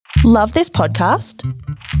Love this podcast?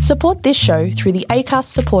 Support this show through the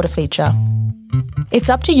Acast supporter feature. It's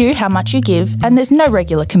up to you how much you give, and there's no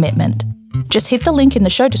regular commitment. Just hit the link in the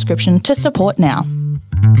show description to support now.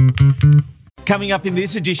 Coming up in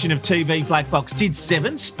this edition of TV Black Box, did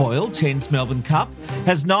 7 spoil 10's Melbourne Cup?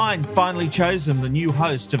 Has 9 finally chosen the new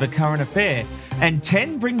host of A Current Affair? And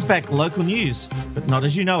 10 brings back local news, but not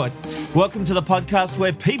as you know it. Welcome to the podcast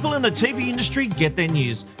where people in the TV industry get their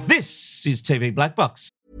news. This is TV Black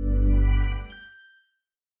Box.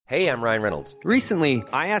 Hey, I'm Ryan Reynolds. Recently,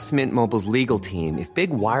 I asked Mint Mobile's legal team if big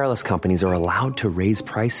wireless companies are allowed to raise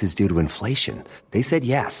prices due to inflation. They said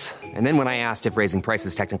yes. And then when I asked if raising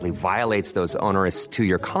prices technically violates those onerous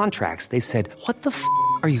 2-year contracts, they said, "What the f***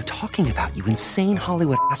 are you talking about, you insane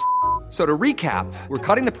Hollywood ass?" So to recap, we're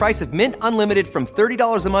cutting the price of Mint Unlimited from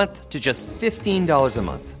 $30 a month to just $15 a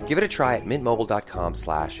month. Give it a try at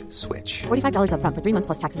mintmobile.com/switch. $45 up front for 3 months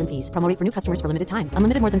plus taxes and fees. Promo rate for new customers for limited time.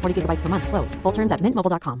 Unlimited more than 40 gigabytes per month. Slows full terms at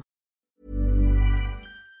mintmobile.com.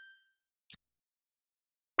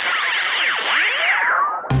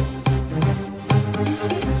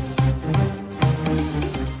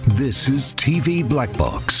 This is TV Black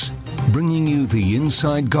Box, bringing you the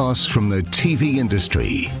inside goss from the TV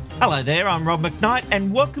industry. Hello there, I'm Rob McKnight,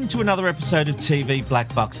 and welcome to another episode of TV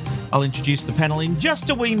Black Box. I'll introduce the panel in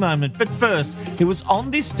just a wee moment, but first, it was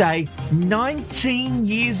on this day 19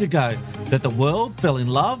 years ago that the world fell in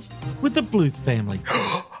love with the Bluth family.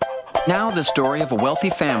 Now the story of a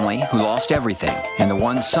wealthy family who lost everything and the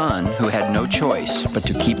one son who had no choice but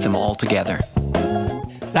to keep them all together.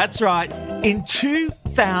 That's right. In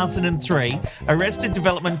 2003, Arrested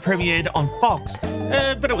Development premiered on Fox,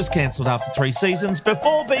 but it was cancelled after 3 seasons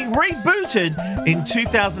before being rebooted in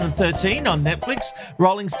 2013 on Netflix.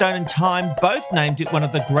 Rolling Stone and Time both named it one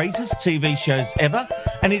of the greatest TV shows ever,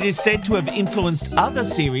 and it is said to have influenced other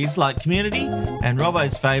series like Community and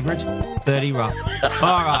Robbo's favourite, 30 Rock.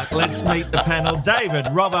 All right, let's meet the panel. David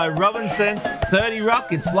Robbo Robinson, 30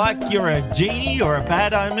 Rock. It's like you're a genie or a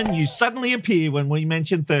bad omen. You suddenly appear when we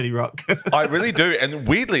mention 30 Rock. I really do. And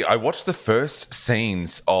weirdly, I watched the first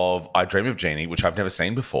scenes of I Dream of Jeannie, which I've never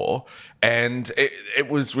seen before, and it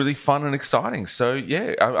was really fun and exciting. So,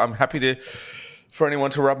 yeah, I'm happy for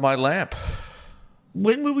anyone to rub my lamp.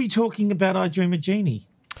 When were we talking about I Dream of Jeannie?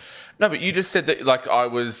 No, but you just said that, like, I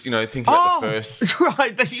was, thinking about the first.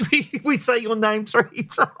 Right, we say your name 3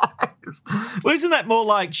 times. Well, isn't that more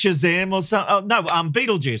like Shazam or something? Oh, no,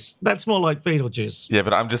 Beetlejuice. That's more like Beetlejuice. Yeah,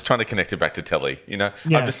 but I'm just trying to connect it back to telly, Yeah.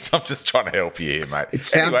 I'm just trying to help you here, mate. It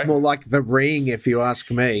sounds more like The Ring, if you ask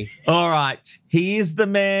me. All right. He is the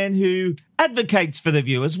man who advocates for the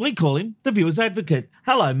viewers. We call him the viewer's advocate.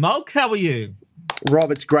 Hello, Mulk. How are you?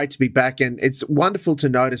 Rob, it's great to be back, and it's wonderful to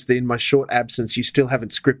notice that in my short absence, you still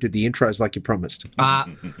haven't scripted the intros like you promised.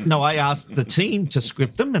 No, I asked the team to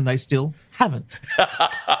script them, and they still haven't.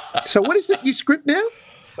 So what is it you script now?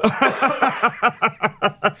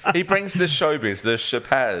 He brings the showbiz, the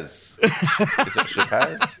Chapaz. Is it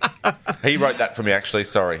Chapaz? He wrote that for me, actually.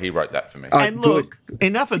 Sorry, he wrote that for me. And look,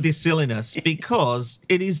 enough of this silliness, because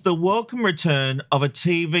it is the welcome return of a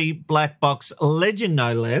TV Black Box legend,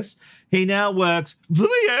 no less. He now works for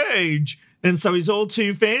The Age, and so he's all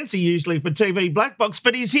too fancy usually for TV Black Box,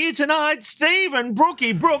 but he's here tonight. Stephen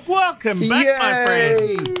Brookie Brook, welcome back, my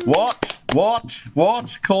friend. What?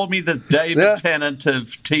 Call me the David Tennant of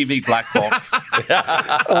TV Black Box.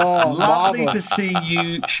 Lovely to see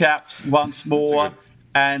you chaps once more.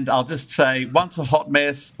 And I'll just say, once a hot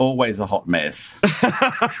mess, always a hot mess.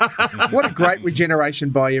 What a great regeneration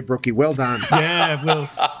by you, Brookie. Well done. Yeah, well,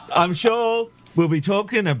 I'm sure we'll be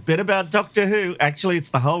talking a bit about Doctor Who. Actually, it's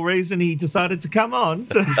the whole reason he decided to come on.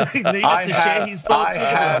 He needed to share his thoughts with the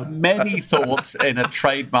I world. have many thoughts in a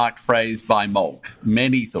trademarked phrase by Mulk.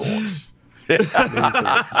 Many thoughts.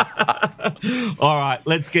 All right,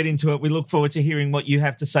 let's get into it. We look forward to hearing what you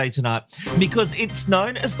have to say tonight, because it's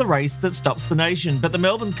known as the race that stops the nation, but the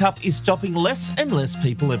Melbourne Cup is stopping less and less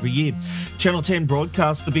people every year. Channel 10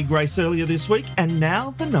 broadcast the big race earlier this week, and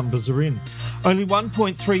now the numbers are in. Only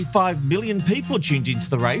 1.35 million people tuned into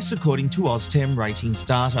the race, according to OzTem ratings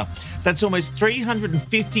data. That's almost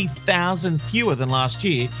 350,000 fewer than last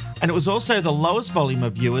year, and it was also the lowest volume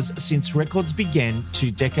of viewers since records began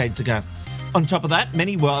 2 decades ago. On top of that,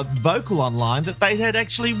 many were vocal online that they had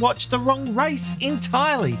actually watched the wrong race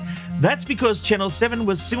entirely. That's because Channel 7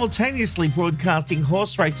 was simultaneously broadcasting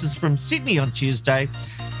horse races from Sydney on Tuesday.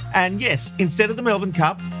 And yes, instead of the Melbourne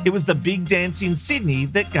Cup, it was the big dance in Sydney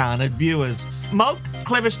that garnered viewers. Mulk,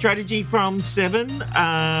 clever strategy from 7.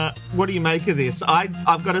 What do you make of this?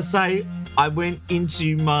 I've got to say, I went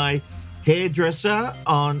into my hairdresser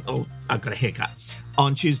on... Oh, I've got a haircut.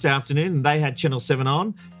 on Tuesday afternoon, and they had Channel 7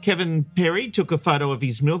 on. Kevin Perry took a photo of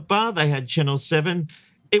his milk bar. They had Channel 7.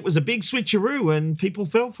 It was a big switcheroo, and people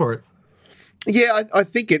fell for it. Yeah, I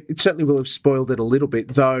think it certainly will have spoiled it a little bit,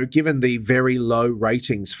 though, given the very low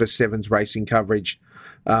ratings for Seven's racing coverage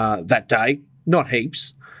that day. Not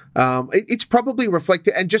heaps. It's probably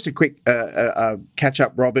reflected, and just a quick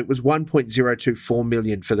catch-up, Rob, it was 1.024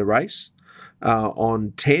 million for the race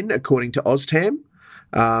on 10, according to OzTam.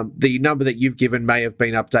 The number that you've given may have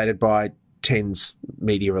been updated by 10's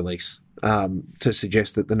media release to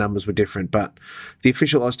suggest that the numbers were different, but the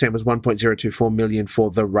official OzTam was 1.024 million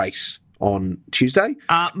for the race on Tuesday.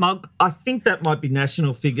 Mug, I think that might be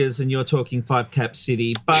national figures, and you're talking 5 Cap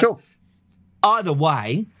City, but sure. Either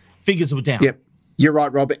way, figures were down. Yep. You're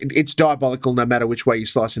right, Rob. It's diabolical no matter which way you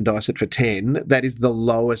slice and dice it for 10. That is the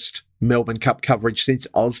lowest Melbourne Cup coverage since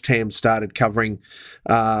OzTam started covering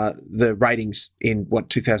the ratings in,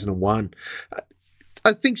 2001.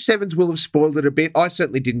 I think Sevens will have spoiled it a bit. I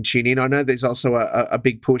certainly didn't tune in. I know there's also a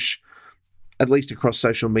big push, at least across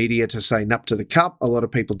social media, to say nup to the cup. A lot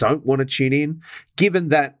of people don't want to tune in. Given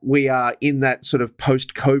that we are in that sort of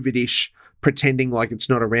post-COVID-ish pretending like it's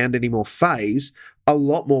not around anymore phase, a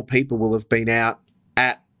lot more people will have been out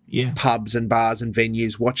at pubs and bars and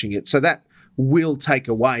venues watching it. So that will take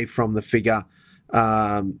away from the figure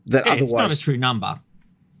that otherwise... It's not a true number.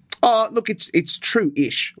 Oh, look, it's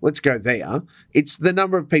true-ish. Let's go there. It's the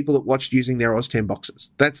number of people that watched using their OzTam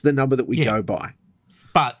boxes. That's the number that we go by.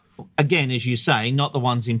 But again, as you say, not the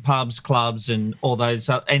ones in pubs, clubs, and all those,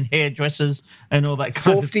 and hairdressers and all that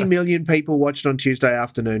kind of stuff. 40 million people watched on Tuesday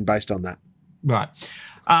afternoon based on that. Right.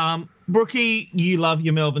 Brookie, you love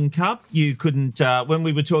your Melbourne Cup. You couldn't, when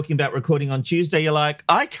we were talking about recording on Tuesday, you're like,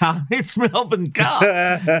 I can't, it's Melbourne Cup.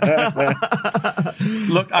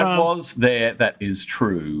 Look, I was there, that is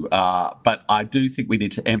true. But I do think we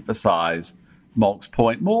need to emphasise Mog's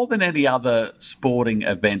point. More than any other sporting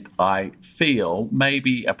event, I feel,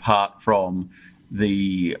 maybe apart from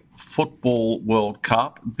the Football World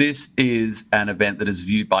Cup, this is an event that is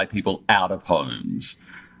viewed by people out of homes.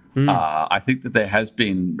 I think that there has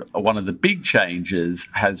been one of the big changes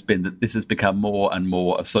has been that this has become more and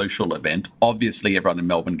more a social event. Obviously, everyone in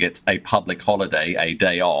Melbourne gets a public holiday, a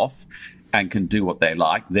day off, and can do what they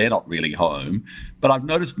like. They're not really home. But I've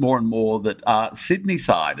noticed more and more that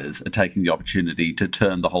Sydney-siders are taking the opportunity to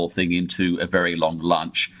turn the whole thing into a very long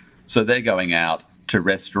lunch. So they're going out to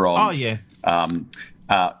restaurants. Oh, yeah.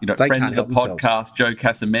 Friend of the podcast, Joe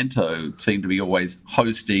Casamento, seemed to be always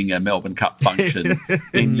hosting a Melbourne Cup function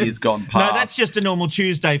in years gone past. No, that's just a normal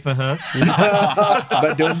Tuesday for her.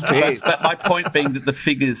 But my point being that the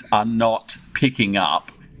figures are not picking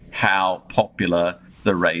up how popular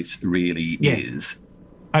the race really is.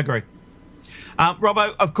 I agree.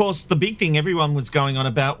 Robbo, of course, the big thing everyone was going on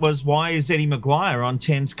about was why is Eddie Maguire on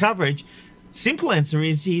 10's coverage? Simple answer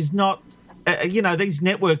is he's not... these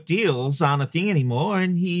network deals aren't a thing anymore,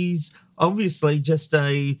 and he's obviously just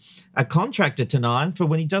a contractor to Nine for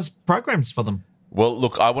when he does programs for them. Well,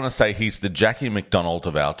 look, I want to say he's the Jackie McDonald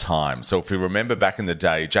of our time. So if you remember back in the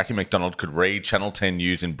day, Jackie McDonald could read Channel 10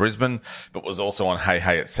 News in Brisbane, but was also on Hey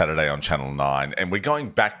Hey It's Saturday on Channel 9. And we're going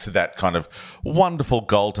back to that kind of wonderful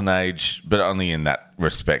golden age, but only in that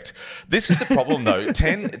respect. This is the problem, though.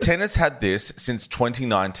 10 has had this since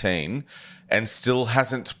 2019 and still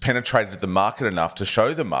hasn't penetrated the market enough to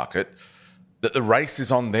show the market that the race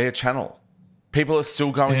is on their channel. People are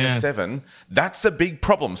still going to 7. That's a big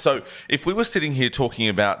problem. So if we were sitting here talking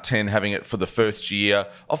about 10 having it for the first year,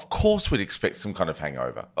 of course we'd expect some kind of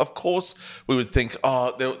hangover. Of course we would think,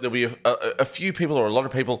 there'll be a few people or a lot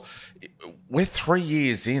of people. We're 3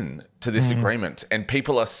 years in to this agreement and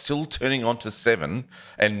people are still turning on to 7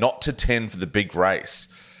 and not to 10 for the big race.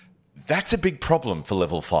 That's a big problem for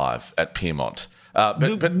Level 5 at Pyrmont. But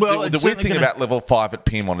the weird thing about Level 5 at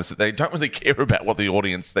Pyrmont is that they don't really care about what the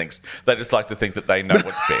audience thinks. They just like to think that they know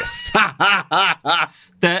what's best.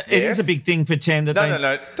 It is a big thing for 10.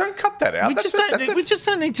 No. Don't cut that out. We just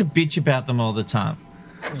don't need to bitch about them all the time.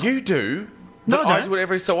 You do. No, I do it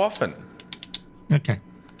every so often. Okay.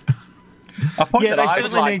 A point that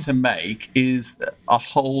I'd like to make is a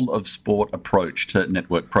whole of sport approach to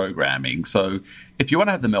network programming. So if you want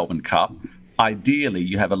to have the Melbourne Cup, ideally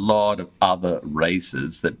you have a lot of other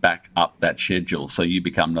races that back up that schedule, so you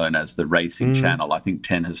become known as the racing channel. I think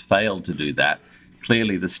 10 has failed to do that.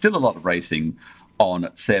 Clearly, there's still a lot of racing on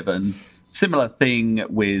 7. Similar thing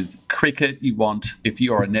with cricket. You want, if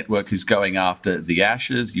you're a network who's going after the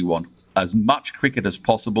Ashes, you want as much cricket as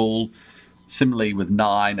possible. Similarly with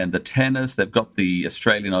 9 and the tennis, they've got the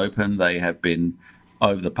Australian Open. They have been,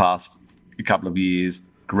 over the past couple of years,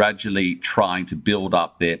 gradually trying to build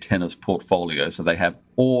up their tennis portfolio so they have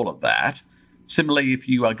all of that. Similarly, if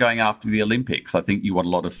you are going after the Olympics, I think you want a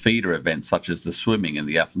lot of feeder events such as the swimming and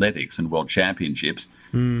the athletics and world championships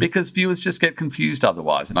because viewers just get confused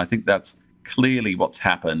otherwise. And I think that's clearly what's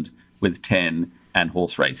happened with 10 and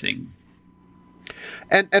horse racing.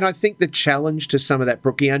 And I think the challenge to some of that,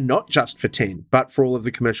 Brookie, and not just for 10, but for all of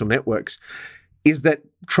the commercial networks, is that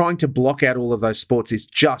trying to block out all of those sports is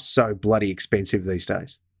just so bloody expensive these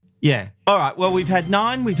days. Yeah. All right. Well, we've had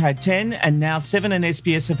 9, we've had 10, and now 7 and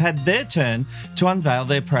SBS have had their turn to unveil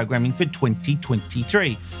their programming for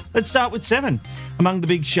 2023. Let's start with 7. Among the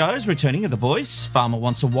big shows returning are The Voice, Farmer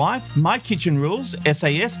Wants a Wife, My Kitchen Rules,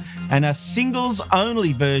 SAS, and a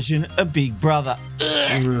singles-only version of Big Brother.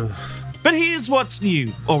 But here's what's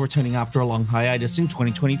new, or returning after a long hiatus in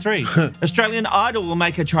 2023. Australian Idol will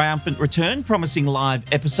make a triumphant return, promising live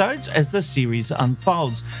episodes as the series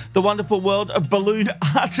unfolds. The wonderful world of balloon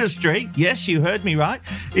artistry, yes, you heard me right,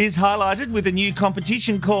 is highlighted with a new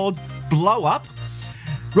competition called Blow Up.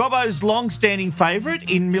 Robbo's long-standing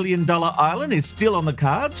favourite in $1 Million Island is still on the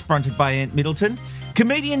cards, fronted by Ant Middleton.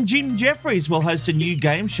 Comedian Jim Jeffries will host a new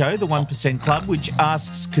game show, The 1% Club, which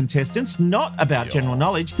asks contestants not about general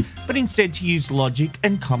knowledge, but instead to use logic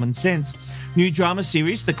and common sense. New drama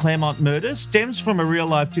series, The Claremont Murders, stems from a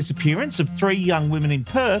real-life disappearance of 3 young women in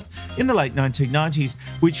Perth in the late 1990s,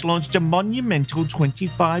 which launched a monumental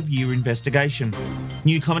 25-year investigation.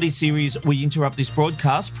 New comedy series, We Interrupt This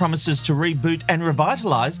Broadcast, promises to reboot and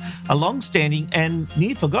revitalise a long-standing and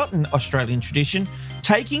near-forgotten Australian tradition,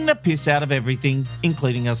 taking the piss out of everything,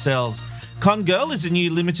 including ourselves. Con Girl is a new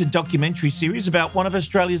limited documentary series about one of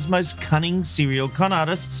Australia's most cunning serial con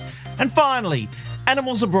artists. And finally,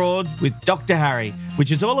 Animals Abroad with Dr. Harry,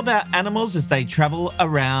 which is all about animals as they travel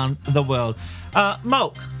around the world.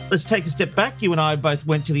 Mulk, let's take a step back. You and I both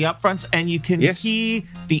went to the upfronts, and you can hear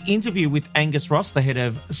the interview with Angus Ross, the head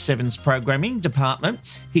of Seven's programming department.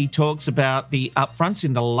 He talks about the upfronts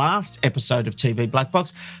in the last episode of TV Black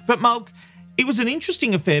Box. But Mulk, it was an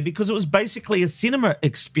interesting affair because it was basically a cinema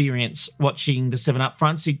experience watching the 7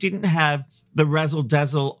 upfronts. It didn't have the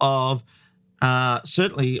razzle-dazzle of,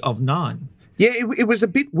 certainly, of 9. Yeah, it was a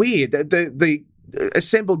bit weird. The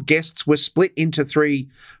assembled guests were split into 3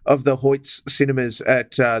 of the Hoyts cinemas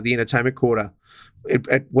at the Entertainment Quarter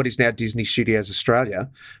at what is now Disney Studios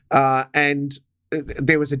Australia. And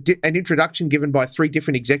there was an introduction given by 3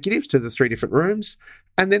 different executives to the 3 different rooms,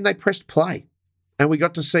 and then they pressed play. And we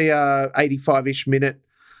got to see a 85-ish minute,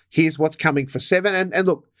 here's what's coming for 7. And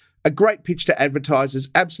look, a great pitch to advertisers,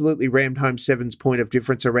 absolutely rammed home 7's point of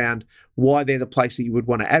difference around why they're the place that you would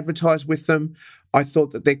want to advertise with them. I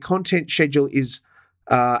thought that their content schedule is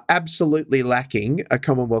absolutely lacking a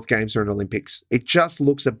Commonwealth Games or an Olympics. It just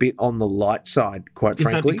looks a bit on the light side, quite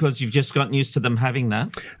frankly. Is that because you've just gotten used to them having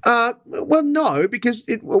that? Well, no, because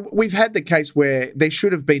we've had the case where there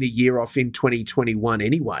should have been a year off in 2021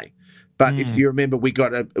 anyway. But if you remember,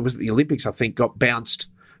 it was the Olympics, I think, got bounced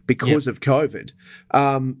because of COVID.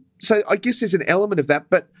 So I guess there's an element of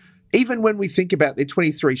that. But even when we think about their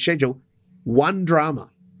 23 schedule, 1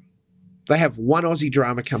 drama. They have 1 Aussie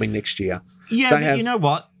drama coming next year. Yeah, you know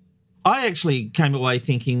what? I actually came away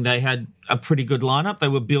thinking they had a pretty good lineup. They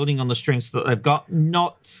were building on the strengths that they've got,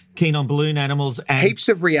 not keen on balloon animals. And heaps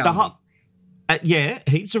of reality.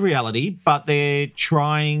 Heaps of reality, but they're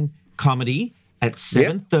trying comedy at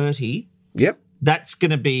 7:30. Yep. That's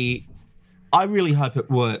going to be, I really hope it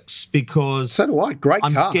works because so do I. Great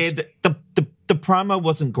I'm cast. scared that the promo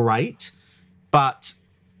wasn't great, but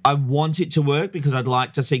I want it to work because I'd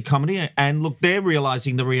like to see comedy. And look, they're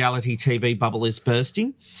realising the reality TV bubble is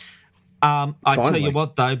bursting. I tell you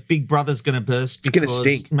what, though, Big Brother's going to burst because it's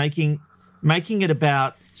going to stink. Making it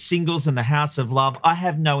about singles and the House of Love, I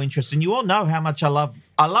have no interest. And you all know how much I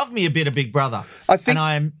love me a bit of Big Brother. And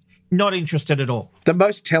I am not interested at all. The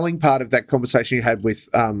most telling part of that conversation you had with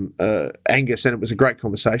Angus, and it was a great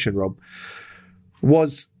conversation, Rob,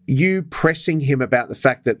 was you pressing him about the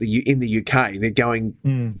fact that in the UK they're going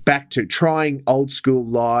back to trying old school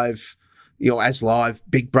live, as live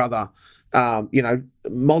Big Brother,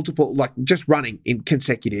 multiple, like just running in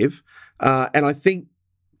consecutive. And I think,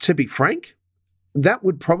 to be frank, that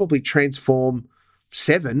would probably transform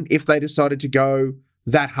 7 if they decided to go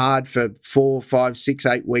that hard for 4, 5, 6,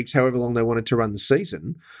 8 weeks, however long they wanted to run the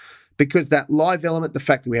season, because that live element, the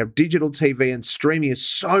fact that we have digital TV and streaming is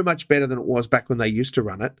so much better than it was back when they used to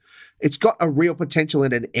run it. It's got a real potential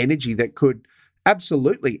and an energy that could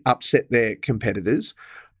absolutely upset their competitors.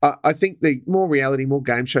 I think the more reality, more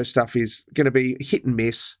game show stuff is going to be hit and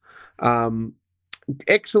miss.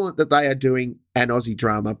 Excellent that they are doing an Aussie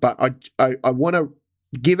drama, but I want to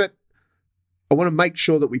give it I want to make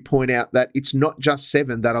sure that we point out that it's not just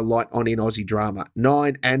 7 that are light on in Aussie drama.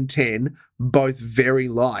 9 and 10, both very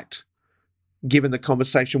light, given the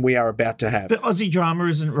conversation we are about to have. But Aussie drama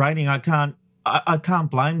isn't rating. I can't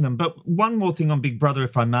blame them. But one more thing on Big Brother,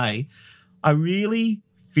 if I may. I really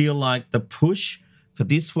feel like the push for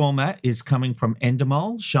this format is coming from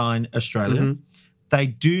Endemol, Shine Australia. Mm-hmm. They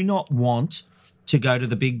do not want to go to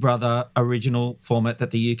the Big Brother original format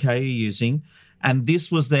that the UK are using. And this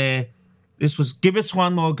was give us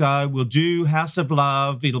one more go. We'll do House of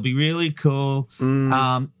Love. It'll be really cool.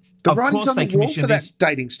 The writing's on the wall for that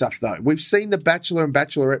dating stuff, though. We've seen The Bachelor and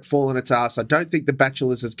Bachelorette fall on its ass. I don't think The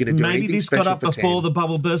Bachelor's is going to do anything special for 10. Maybe this got up before the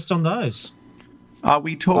bubble burst on those. Are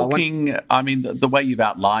we talking, the way you've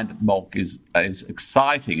outlined it, Molk, is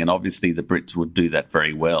exciting, and obviously the Brits would do that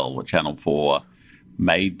very well. Channel 4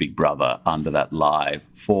 made Big Brother under that live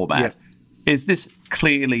format. Yeah. Is this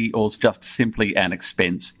clearly or just simply an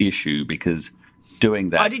expense issue? Because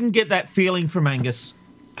doing that... I didn't get that feeling from Angus.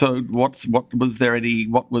 So what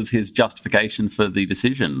was his justification for the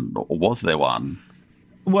decision, or was there one?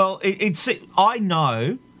 Well, I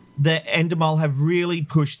know that Endemol have really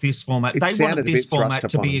pushed this format. They wanted this format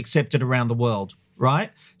to be accepted around the world,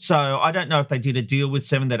 right? So I don't know if they did a deal with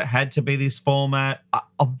 7 that it had to be this format.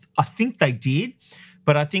 I think they did,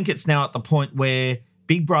 but I think it's now at the point where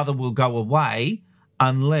Big Brother will go away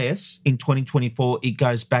unless in 2024 it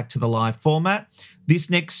goes back to the live format. This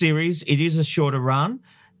next series, it is a shorter run,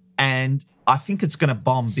 and I think it's going to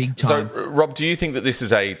bomb big time. So, Rob, do you think that this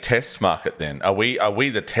is a test market then? Are we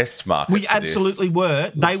the test market? We absolutely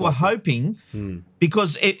were. They were hoping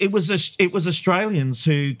because it was Australians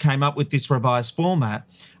who came up with this revised format,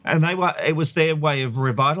 and it was their way of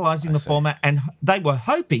revitalising the format, and they were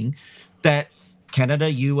hoping that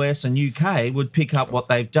Canada, US, and UK would pick up what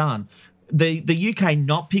they've done. The UK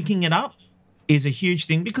not picking it up is a huge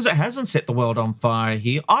thing because it hasn't set the world on fire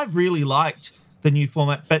here. I really liked the new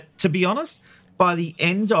format, but to be honest, by the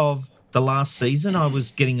end of the last season, I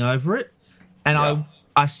was getting over it, and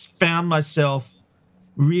I found myself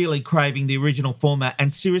really craving the original format.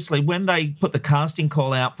 And seriously, when they put the casting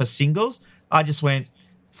call out for singles, I just went,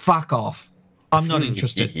 fuck off. I'm not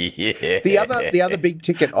interested. The other big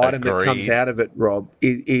ticket item that comes out of it, Rob,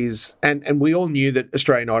 is and we all knew that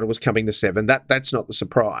Australian Idol was coming to 7. That's not the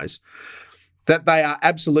surprise. That they are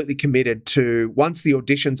absolutely committed to, once the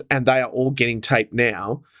auditions, and they are all getting taped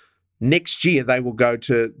now, next year they will go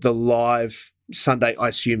to the live Sunday, I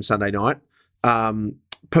assume Sunday night,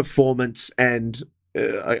 performance and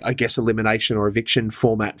I guess elimination or eviction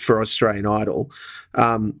format for Australian Idol.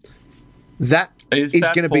 That is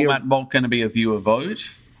going to be going to be a viewer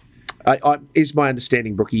vote? Is my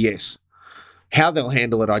understanding, Brookie, yes. How they'll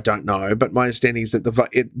handle it, I don't know, but my understanding is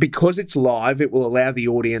that because it's live, it will allow the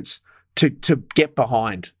audience to get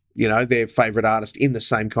behind, their favourite artist in the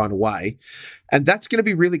same kind of way. And that's going to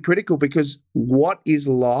be really critical because what is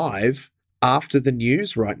live after the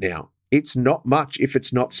news right now? It's not much if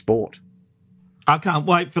it's not sport. I can't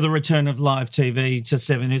wait for the return of live TV to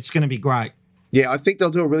 7. It's going to be great. Yeah, I think they'll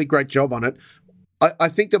do a really great job on it. I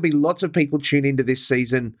think there'll be lots of people tune into this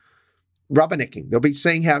season rubbernecking. They'll be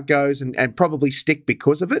seeing how it goes and probably stick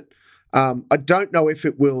because of it. I don't know if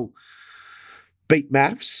it will beat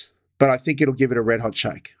MAFS, but I think it'll give it a red-hot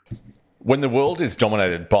shake. When the world is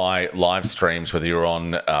dominated by live streams, whether you're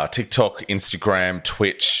on TikTok, Instagram,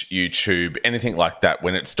 Twitch, YouTube, anything like that,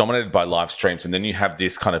 when it's dominated by live streams and then you have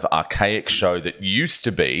this kind of archaic show that used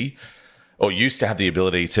to have the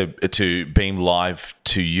ability to beam live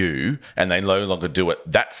to you, and they no longer do it.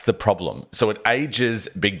 That's the problem. So it ages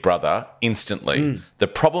Big Brother instantly. The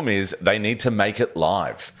problem is they need to make it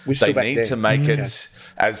live. They need to make it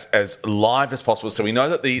as live as possible. So we know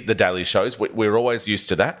that the daily shows, we're always used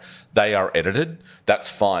to that. They are edited. That's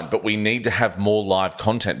fine. But we need to have more live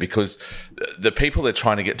content because the people that are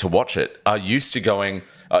trying to get to watch it are used to going,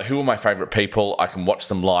 who are my favourite people? I can watch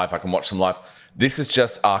them live. This is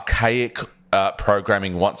just archaic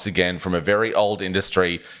programming once again from a very old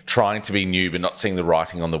industry trying to be new but not seeing the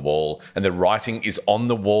writing on the wall. And the writing is on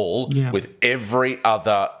the wall with every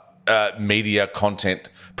other media content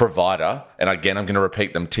provider. And again, I'm going to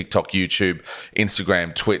repeat them: TikTok, YouTube,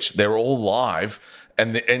 Instagram, Twitch. They're all live.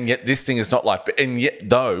 And yet this thing is not live. And yet,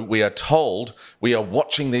 though, we are told we are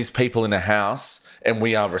watching these people in a house and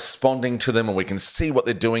we are responding to them and we can see what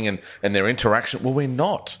they're doing and their interaction. Well, we're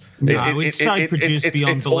not. No, it's so produced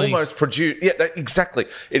beyond belief. It's almost produced. Yeah, exactly.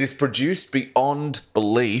 It is produced beyond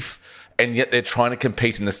belief, and yet they're trying to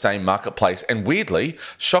compete in the same marketplace. And weirdly,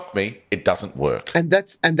 shock me, it doesn't work. And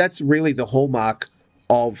that's really the hallmark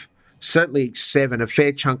of certainly 7, a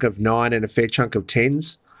fair chunk of 9 and a fair chunk of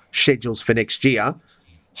 10's schedules for next year.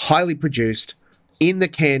 Highly produced, in the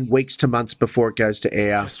can weeks to months before it goes to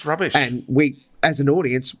air. It's rubbish. And we, as an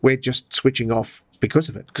audience, we're just switching off because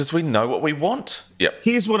of it. Because we know what we want. Yep.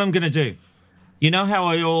 Here's what I'm going to do. You know how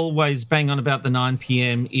I always bang on about the 9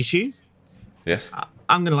 p.m. issue? Yes.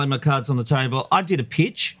 I'm going to lay my cards on the table. I did a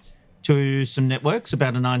pitch to some networks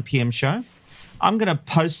about a 9 p.m. show. I'm going to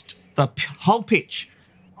post the whole pitch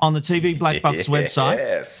on the TV Black Box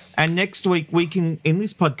website. And next week, in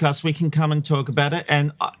this podcast, we can come and talk about it,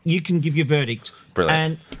 and you can give your verdict.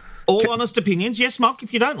 Brilliant. And all honest opinions. Yes, Mark,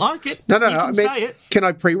 if you don't like it, No, you can I mean, say it. can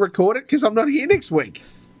I pre-record it? Because I'm not here next week.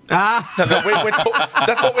 No,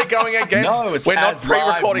 that's what we're going against. No, it's we're not as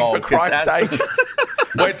live, pre-recording for Mark. Christ's sake.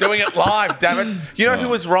 We're doing it live, damn it. You know who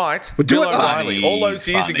was right? Bill O'Reilly. All those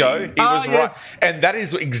years ago, he was right. And that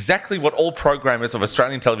is exactly what all programmers of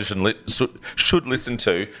Australian television should listen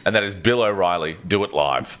to, and that is Bill O'Reilly. Do it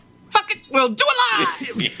live. Fuck it, we'll do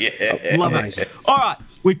it live. Yeah. Love it. All right,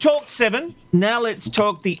 we've talked 7. Now let's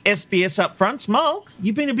talk the SBS upfronts. Mark,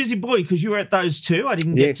 you've been a busy boy because you were at those 2. I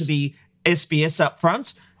didn't get to the SBS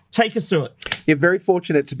upfronts. Take us through it. You're very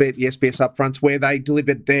fortunate to be at the SBS upfronts where they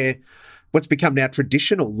delivered their what's become now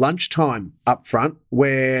traditional lunchtime upfront,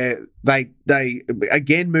 where they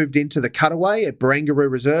again moved into the cutaway at Barangaroo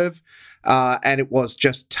Reserve, and it was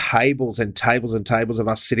just tables and tables and tables of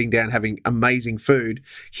us sitting down having amazing food,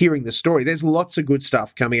 hearing the story. There's lots of good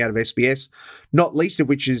stuff coming out of SBS, not least of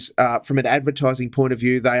which is from an advertising point of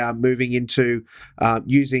view, they are moving into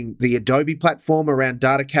using the Adobe platform around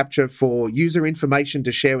data capture for user information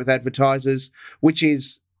to share with advertisers, which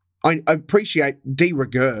is, I appreciate de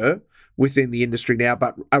rigueur within the industry now,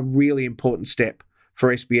 but a really important step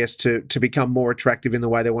for SBS to become more attractive in the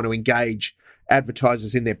way they want to engage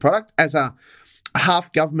advertisers in their product. As a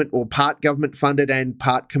half government or part government funded and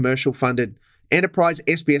part commercial funded enterprise,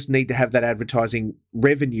 SBS need to have that advertising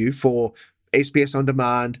revenue for SBS On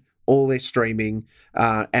Demand, all their streaming,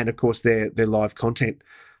 and of course their live content.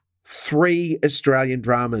 3 Australian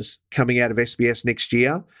dramas coming out of SBS next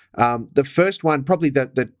year. The first one, probably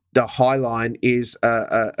the high line, is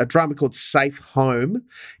a drama called Safe Home.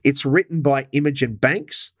 It's written by Imogen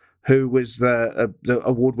Banks, who was the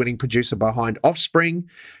award-winning producer behind Offspring,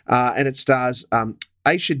 and it stars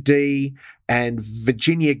Aisha Dee and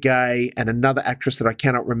Virginia Gay and another actress that I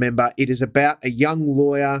cannot remember. It is about a young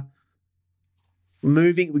lawyer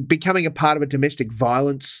becoming a part of a domestic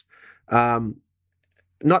violence,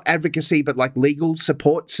 not advocacy, but like legal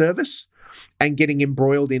support service, and getting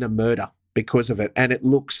embroiled in a murder because of it. And it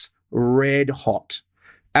looks red hot.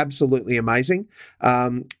 Absolutely amazing.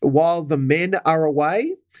 While the Men Are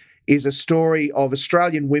Away is a story of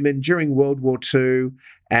Australian women during World War II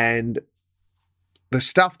and the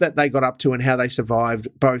stuff that they got up to and how they survived,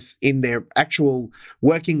 both in their actual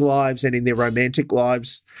working lives and in their romantic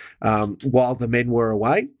lives, while the men were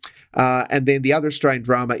away. And then the other Australian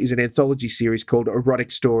drama is an anthology series called Erotic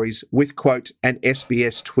Stories with, quote, an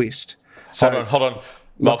SBS twist. So, hold on.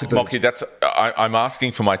 Mocky, I'm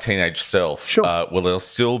asking for my teenage self. Sure. Will there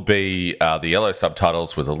still be the yellow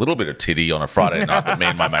subtitles with a little bit of titty on a Friday night that me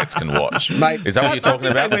and my mates can watch? Mate, is that what you're talking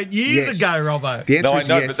about? They went years ago, Robbo. The answer No, I is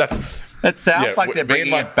know, yes. but It sounds like they're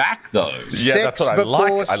bringing it back, though. Yeah, Sex that's what I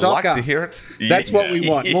before like. soccer. I like to hear it. That's what we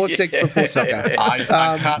want. More sex before soccer. I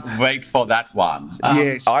can't wait for that one.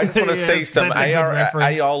 Yes. I just want to see Yes, some that's a good reference.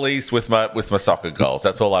 aiolis with my soccer goals.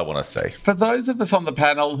 That's all I want to see. For those of us on the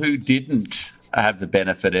panel who didn't have the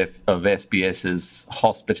benefit of SBS's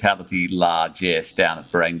hospitality largesse down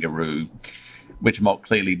at Barangaroo, which Mock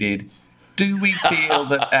clearly did, do we feel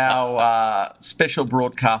that our special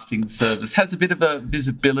broadcasting service has a bit of a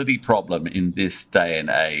visibility problem in this day and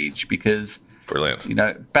age? Because, Brilliant. you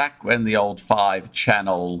know, back when the old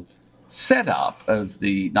 5-channel setup of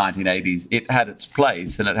the 1980s, it had its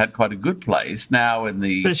place, and it had quite a good place. Now in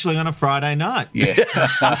the... Especially on a Friday night. Yeah,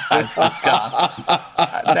 let's discuss.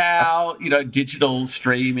 Now, you know, digital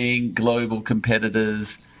streaming, global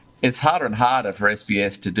competitors, it's harder and harder for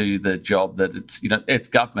SBS to do the job that its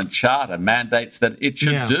government charter mandates that it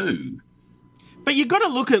should do. But you've got to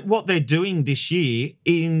look at what they're doing this year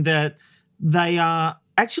in that they are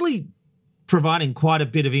actually providing quite a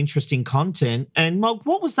bit of interesting content. And Mog,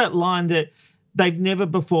 what was that line that they've never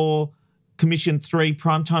before commissioned 3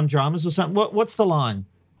 primetime dramas or something? What's the line?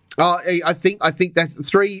 Oh, I think that's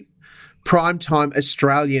 3 primetime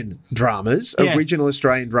Australian dramas, original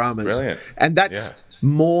Australian dramas. Brilliant. And that's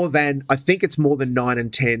more than, I think it's more than 9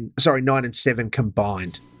 and 7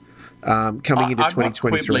 combined coming into 2023. I'm not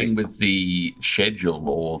quibbling with the schedule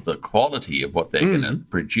or the quality of what they're going to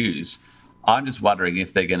produce. I'm just wondering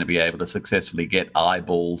if they're going to be able to successfully get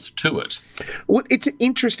eyeballs to it. Well, it's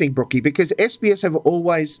interesting, Brookie, because SBS have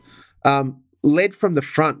always led from the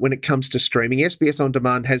front when it comes to streaming. SBS On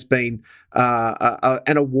Demand has been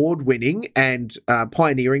an award-winning and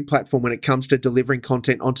pioneering platform when it comes to delivering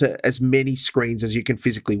content onto as many screens as you can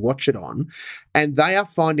physically watch it on. And they are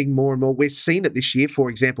finding more and more. We've seen it this year, for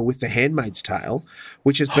example, with The Handmaid's Tale,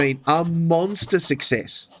 which has been a monster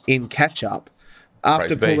success in catch-up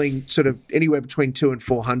after pulling sort of anywhere between 200 and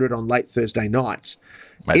 400 on late Thursday nights.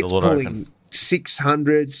 It's pulling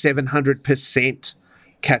 600, 700%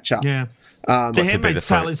 catch-up. Yeah. The Handmaid's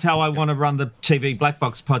Tale is how I want to run the TV Black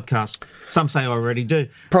Box podcast. Some say I already do.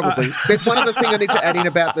 Probably. There's one other thing I need to add in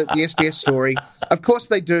about the SBS story. Of course,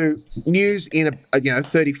 they do news in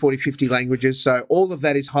 30, 40, 50 languages, so all of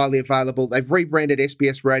that is highly available. They've rebranded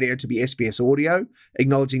SBS Radio to be SBS Audio,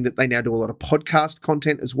 acknowledging that they now do a lot of podcast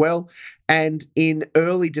content as well. And in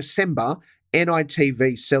early December,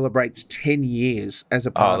 NITV celebrates 10 years as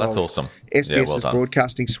a part of awesome. SBS's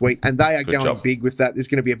broadcasting suite, and they are going big with that. There's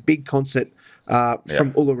going to be a big concert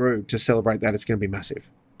from Uluru to celebrate that. It's going to be massive.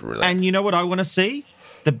 Brilliant. And you know what I want to see?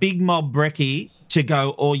 The Big Mob Brekkie to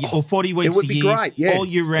go or 40 weeks a year, great, all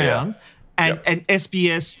year round. And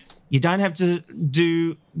SBS, you don't have to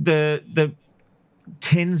do the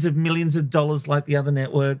tens of millions of dollars like the other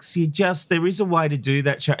networks. There is a way to do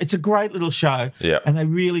that show. It's a great little show, and they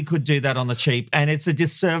really could do that on the cheap, and it's a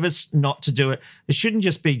disservice not to do it. It shouldn't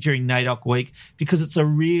just be during NAIDOC week because it's a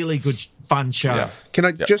really good, fun show. Yeah. Can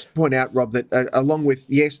I just point out, Rob, that along with,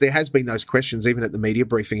 yes, there has been those questions even at the media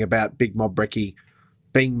briefing about Big Mob Brekkie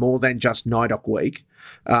being more than just NAIDOC week,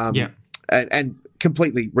 and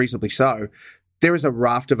completely reasonably so. There is a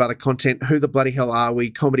raft of other content. Who the Bloody Hell Are We?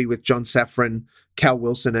 Comedy with John Safran, Cal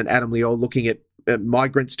Wilson and Adam Liaw looking at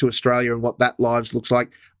migrants to Australia and what that lives looks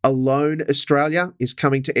like. Alone Australia is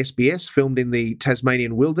coming to SBS, filmed in the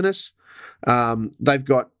Tasmanian wilderness. They've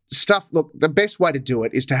got stuff. Look, the best way to do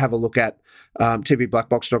it is to have a look at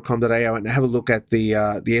tvblackbox.com.au and have a look at the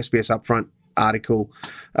SBS Upfront article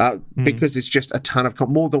because there's just a ton of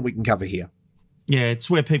more than we can cover here. Yeah, it's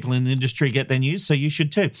where people in the industry get their news, so you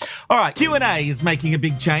should too. All right, Q&A is making a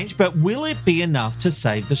big change, but will it be enough to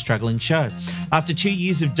save the struggling show? After 2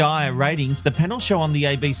 years of dire ratings, the panel show on the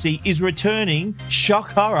ABC is returning, shock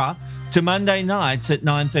horror, to Monday nights at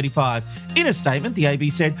 9:35. In a statement, the AB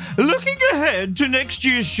said, "Looking ahead to next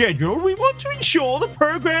year's schedule, we want to ensure the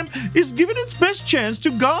program is given its best chance to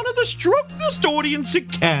garner the strongest audience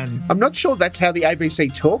it can." I'm not sure that's how the ABC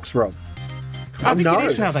talks, Rob. I think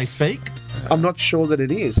it is how they speak. I'm not sure that it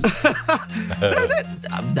is.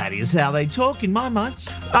 That is how they talk in my mind.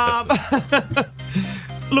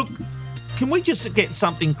 Look, can we just get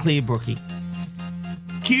something clear, Brookie?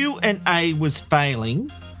 Q&A was failing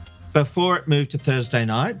before it moved to Thursday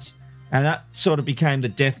nights, and that sort of became the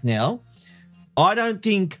death knell. I don't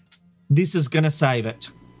think this is going to save it.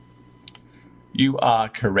 You are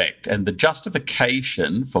correct. And the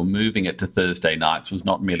justification for moving it to Thursday nights was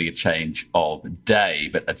not merely a change of day,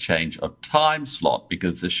 but a change of time slot,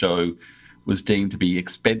 because the show was deemed to be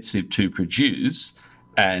expensive to produce.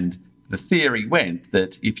 And the theory went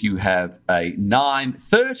that if you have a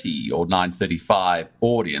 9:30 or 9:35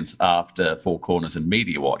 audience after Four Corners and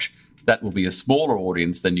Media Watch, that will be a smaller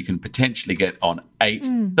audience than you can potentially get on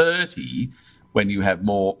 8:30 when you have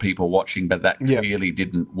more people watching, but that clearly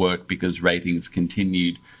didn't work because ratings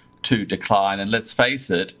continued to decline. And let's face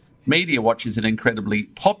it, Media Watch is an incredibly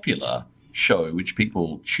popular show which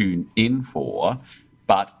people tune in for,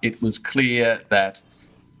 but it was clear that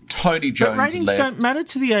Tony Jones But ratings left. don't matter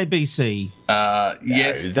to the ABC.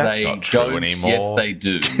 Yes, that's they not true don't. anymore. Yes, they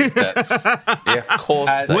do. That's, Yeah, of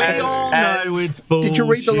course they We do. all know it's bullshit. Did you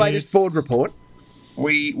read the latest board report?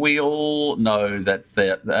 We all know that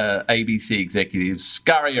the ABC executives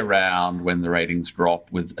scurry around when the ratings drop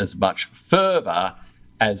with as much fervour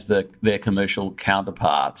as their commercial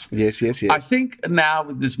counterparts. Yes. I think now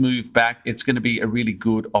with this move back, it's going to be a really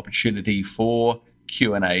good opportunity for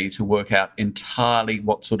Q&A to work out entirely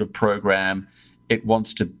what sort of program it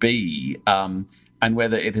wants to be, and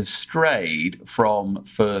whether it has strayed from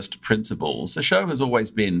first principles. The show has always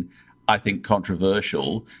been, I think,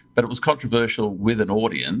 controversial, but it was controversial with an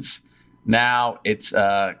audience. Now it's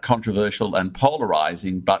controversial and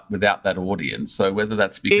polarizing, but without that audience. So whether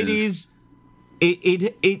that's because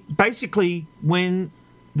it basically, when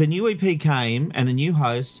the new EP came and the new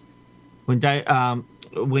host,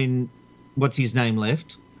 when what's his name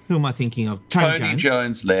left? Who am I thinking of? Tony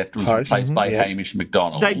Jones left, was replaced by Hamish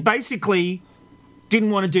McDonald. They basically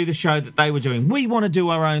didn't want to do the show that they were doing. We want to do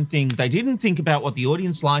our own thing. They didn't think about what the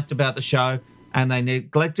audience liked about the show, and they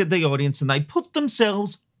neglected the audience, and they put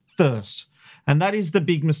themselves first. And that is the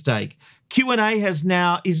big mistake. Q&A is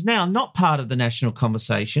now not part of the national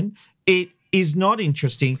conversation. It is not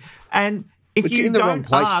interesting. And If It's you in the don't wrong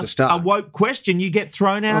place to ask start. a woke question, you get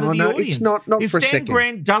thrown out of the no, audience. it's not if for a Stan second.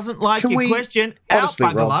 Grant doesn't like Can your we- question, honestly,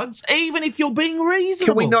 out bugger Rob, lugs, even if you're being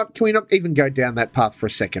reasonable. Can we not even go down that path for a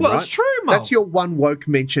second, Well, right? it's true, Mo. That's your one woke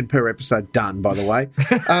mention per episode done, by the way.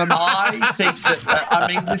 I think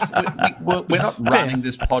that we're not running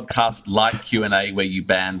this podcast like Q&A where you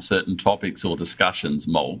ban certain topics or discussions,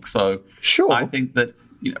 Mulk. So Sure. I think that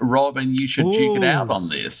Robin, you should duke it out on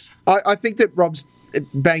this. I think that Rob's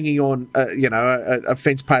banging on, a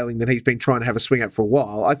fence paling that he's been trying to have a swing at for a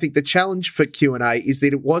while. I think the challenge for Q&A is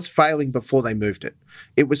that it was failing before they moved it.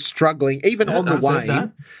 It was struggling, even on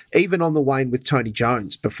the wane with Tony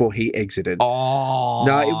Jones before he exited. Oh,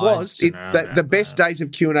 no, it was. The best days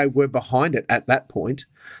of Q&A were behind it at that point.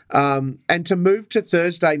 And to move to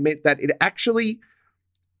Thursday meant that it actually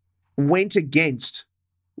went against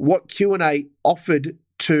what Q&A offered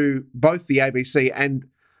to both the ABC and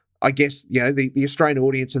I guess, the Australian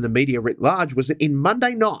audience and the media writ large, was that in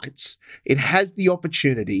Monday nights, it has the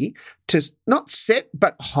opportunity to not set,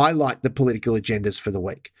 but highlight the political agendas for the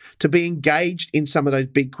week, to be engaged in some of those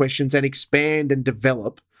big questions and expand and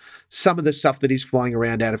develop some of the stuff that is flying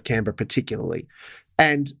around out of Canberra particularly.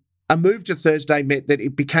 And a move to Thursday meant that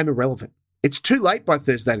it became irrelevant. It's too late by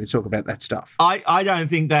Thursday to talk about that stuff. I don't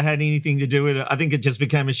think that had anything to do with it. I think it just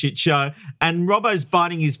became a shit show. And Robbo's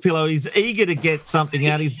biting his pillow. He's eager to get something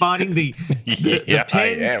out. He's biting the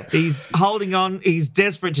pen. He's holding on. He's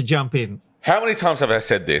desperate to jump in. How many times have I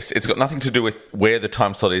said this? It's got nothing to do with where the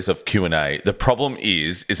time slot is of Q&A. The problem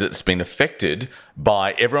is that it's been affected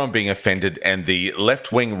by everyone being offended and the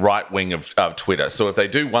left wing, right wing of Twitter. So if they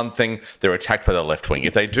do one thing, they're attacked by the left wing.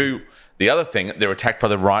 If they do the other thing, they're attacked by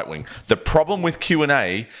the right wing. The problem with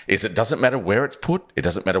Q&A is it doesn't matter where it's put. It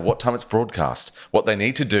doesn't matter what time it's broadcast. What they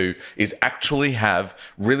need to do is actually have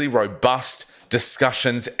really robust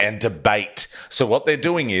discussions and debate. So what they're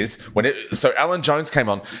doing is so Alan Jones came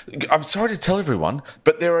on. I'm sorry to tell everyone,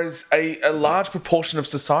 but there is a large proportion of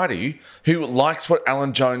society who likes what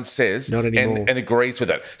Alan Jones says and agrees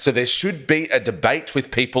with it. So there should be a debate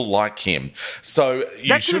with people like him. So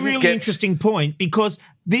that's a really interesting point, because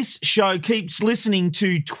this show keeps listening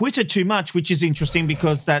to Twitter too much, which is interesting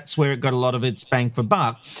because that's where it got a lot of its bang for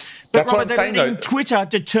buck. But that's what I'm saying, though. Twitter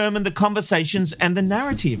determine the conversations and the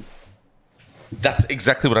narrative. That's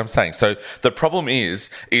exactly what I'm saying. So the problem is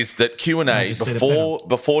that Q&A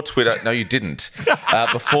before Twitter. No, you didn't.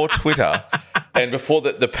 Before Twitter and before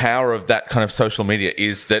the power of that kind of social media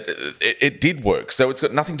is that it did work. So it's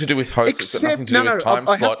got nothing to do with hosts. It's got nothing to do with time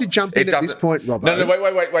slot. I have to jump in at this point, Robbo.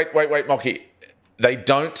 No, wait, Mocky. They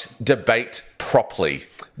don't debate properly.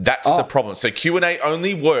 That's the problem. So Q&A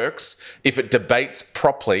only works if it debates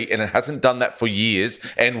properly, and it hasn't done that for years.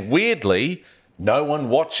 And weirdly, no one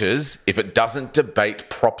watches if it doesn't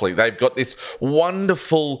debate properly. They've got this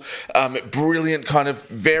wonderful, brilliant kind of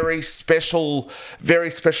very special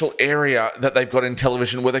area that they've got in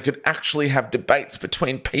television where they could actually have debates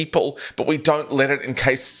between people, but we don't let it in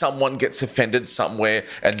case someone gets offended somewhere,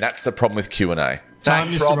 and that's the problem with Q&A.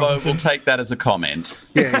 Thanks, Robbo. We'll take that as a comment.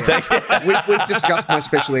 Yeah. We've discussed my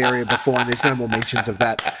special area before, and there's no more mentions of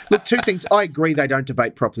that. Look, two things. I agree they don't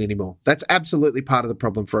debate properly anymore. That's absolutely part of the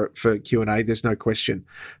problem for Q&A. There's no question.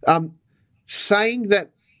 Saying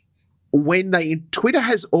that Twitter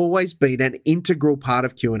has always been an integral part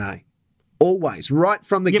of Q&A. Always, right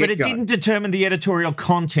from the get-go. Yeah, but it didn't determine the editorial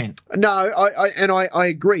content. No, I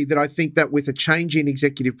agree that I think that with a change in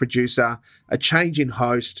executive producer, a change in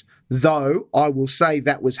host, though I will say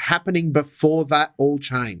that was happening before that all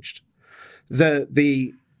changed. The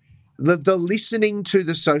listening to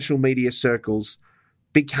the social media circles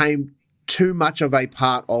became too much of a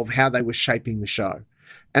part of how they were shaping the show.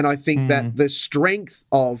 And I think that the strength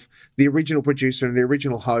of the original producer and the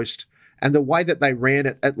original host and the way that they ran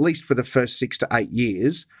it, at least for the first 6 to 8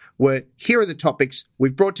 years, were here are the topics.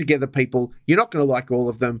 We've brought together people. You're not going to like all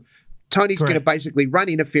of them. Tony's going to basically run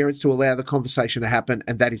interference to allow the conversation to happen,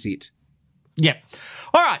 and that is it. Yeah.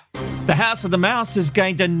 All right. The House of the Mouse has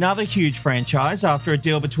gained another huge franchise after a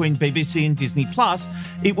deal between BBC and Disney+.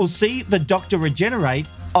 It will see the Doctor regenerate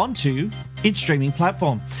onto its streaming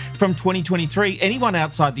platform. From 2023, anyone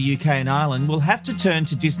outside the UK and Ireland will have to turn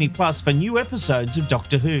to Disney Plus for new episodes of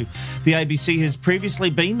Doctor Who. The ABC has previously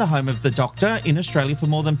been the home of the Doctor in Australia for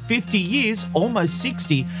more than 50 years, almost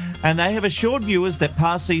 60, and they have assured viewers that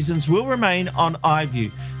past seasons will remain on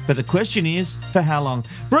iView. But the question is, for how long?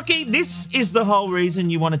 Brookie, this is the whole reason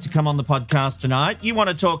you wanted to come on the podcast tonight. You want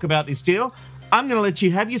to talk about this deal. I'm going to let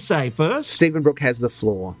you have your say first. Stephen Brooke has the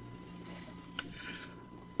floor.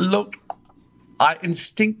 Look, I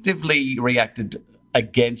instinctively reacted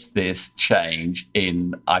against this change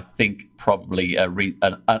in, I think, probably an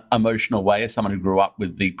emotional way. As someone who grew up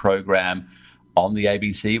with the program on the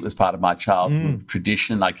ABC, it was part of my childhood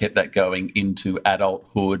tradition. I kept that going into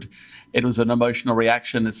adulthood. It was an emotional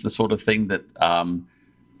reaction. It's the sort of thing that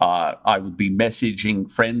I would be messaging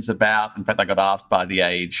friends about. In fact, I got asked by The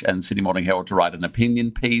Age and Sydney Morning Herald to write an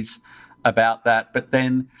opinion piece about that. But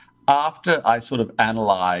then after I sort of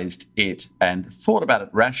analysed it and thought about it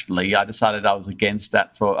rationally, I decided I was against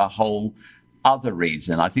that for a whole other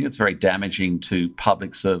reason. I think it's very damaging to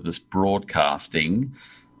public service broadcasting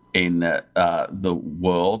in the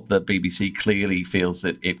world. The BBC clearly feels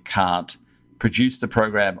that it can't produce the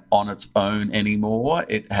program on its own anymore.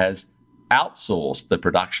 It has outsourced the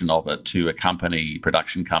production of it to a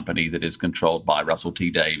production company that is controlled by Russell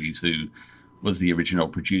T Davies, who was the original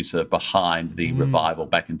producer behind the revival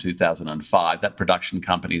back in 2005. That production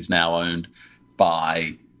company is now owned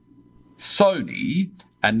by Sony,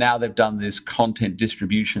 and now they've done this content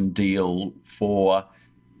distribution deal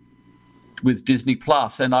with Disney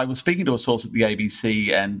Plus. And I was speaking to a source at the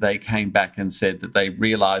ABC, and they came back and said that they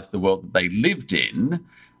realised the world that they lived in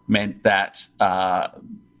meant that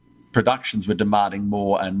productions were demanding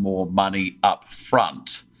more and more money up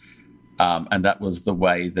front. And that was the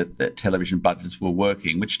way that television budgets were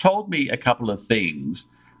working, which told me a couple of things.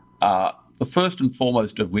 The first and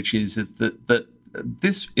foremost of which is that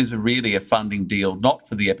this is really a funding deal, not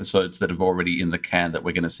for the episodes that are already in the can that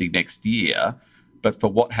we're going to see next year, but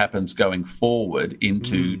for what happens going forward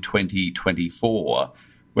into 2024,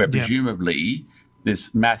 where presumably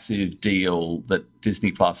this massive deal that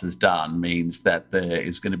Disney Plus has done means that there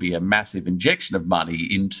is going to be a massive injection of money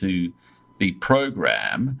into the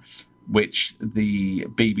program, which the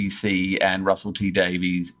BBC and Russell T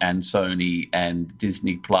Davies and Sony and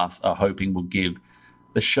Disney Plus are hoping will give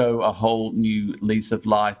the show a whole new lease of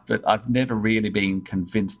life. But I've never really been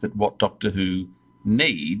convinced that what Doctor Who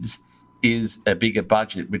needs is a bigger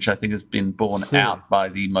budget, which I think has been borne out by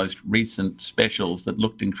the most recent specials that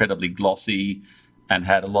looked incredibly glossy and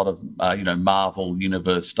had a lot of, Marvel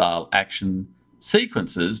Universe-style action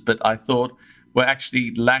sequences. But I thought were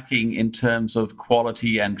actually lacking in terms of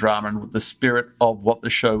quality and drama and the spirit of what the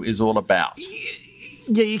show is all about.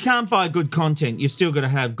 Yeah, you can't buy good content. You've still got to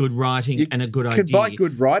have good writing and a good idea. You can buy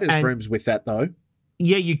good writers' rooms with that, though.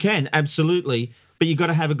 Yeah, you can, absolutely. But you've got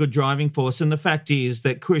to have a good driving force. And the fact is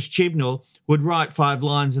that Chris Chibnall would write 5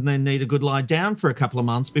 lines and then need a good lie down for a couple of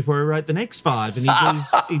months before he wrote the next 5, and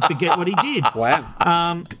he'd forget what he did.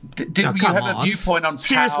 Wow. Did you have a viewpoint on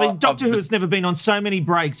Seriously, Doctor Who has never been on so many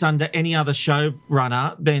breaks under any other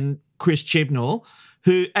showrunner than Chris Chibnall,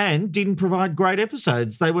 who didn't provide great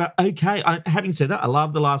episodes. They were okay. Having said that, I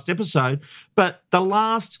love the last episode, but the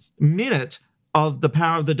last minute of The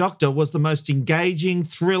Power of the Doctor was the most engaging,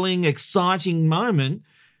 thrilling, exciting moment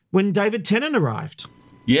when David Tennant arrived.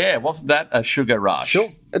 Yeah, wasn't that a sugar rush?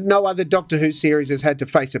 Sure. No other Doctor Who series has had to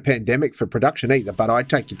face a pandemic for production either, but I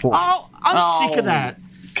take your point. Oh, I'm sick of that.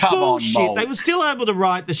 Bullshit. On, Mole. They were still able to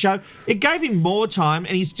write the show. It gave him more time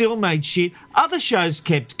and he still made shit. Other shows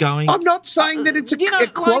kept going. I'm not saying that it's a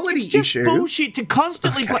quality it's just issue. Bullshit to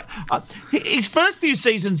constantly play. His first few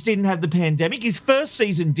seasons didn't have the pandemic. His first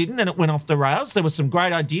season didn't, and it went off the rails. There were some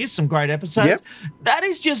great ideas, some great episodes. Yep. That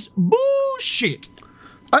is just bullshit.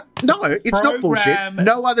 No, it's not bullshit.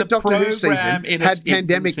 No other Doctor Who season had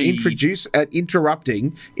pandemic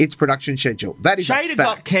interrupting its production schedule. That is Shada a fact.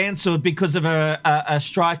 got cancelled because of a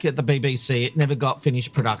strike at the BBC. It never got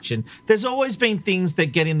finished production. There's always been things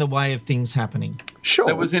that get in the way of things happening. Sure.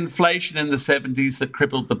 There was inflation in the 70s that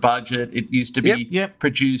crippled the budget. It used to be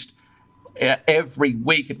produced every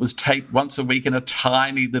week. It was taped once a week in a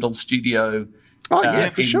tiny little studio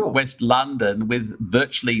in West London with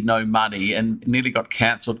virtually no money, and nearly got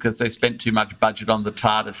cancelled because they spent too much budget on the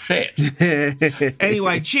TARDIS set.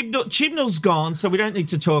 Anyway, Chibnall's gone, so we don't need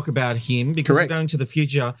to talk about him because we're going to the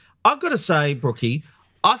future. I've got to say, Brookie,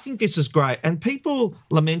 I think this is great. And people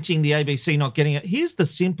lamenting the ABC not getting it, here's the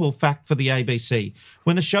simple fact for the ABC.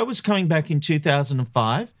 When the show was coming back in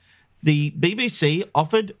 2005, the BBC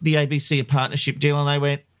offered the ABC a partnership deal and they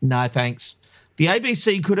went, no, thanks. The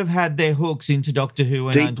ABC could have had their hooks into Doctor Who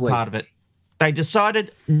and owned part of it. They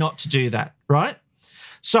decided not to do that, right?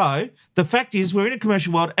 So the fact is we're in a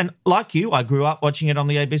commercial world, and like you, I grew up watching it on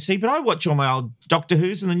the ABC, but I watch all my old Doctor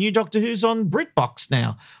Who's and the new Doctor Who's on BritBox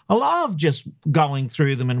now. I love just going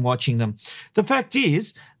through them and watching them. The fact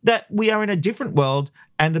is that we are in a different world,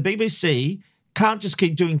 and the BBC can't just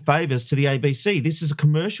keep doing favours to the ABC. This is a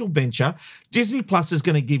commercial venture. Disney Plus is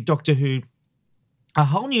going to give Doctor Who a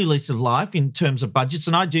whole new lease of life in terms of budgets.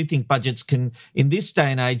 And I do think budgets can, in this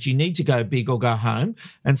day and age, you need to go big or go home.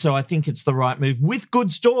 And so I think it's the right move with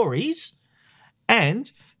good stories,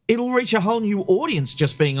 and it'll reach a whole new audience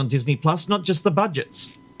just being on Disney Plus, not just the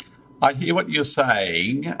budgets. I hear what you're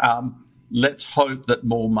saying. Let's hope that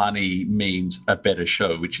more money means a better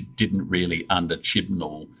show, which it didn't really under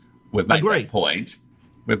Chibnall. We've made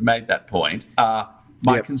that point.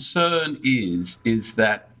 My concern is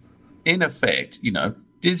that, in effect,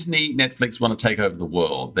 Disney, Netflix want to take over the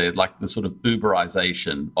world. They're like the sort of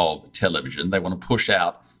Uberization of television. They want to push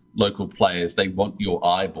out local players. They want your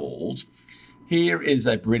eyeballs. Here is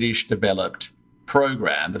a British-developed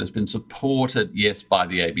program that has been supported, yes, by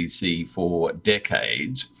the ABC for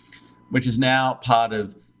decades, which is now part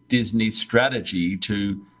of Disney's strategy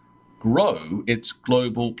to grow its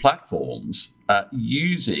global platforms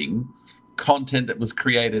using content that was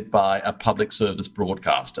created by a public service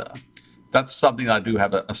broadcaster. That's something I do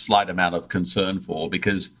have a slight amount of concern for,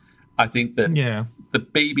 because I think that the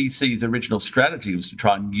BBC's original strategy was to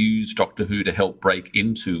try and use Doctor Who to help break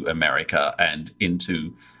into America and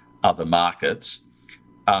into other markets.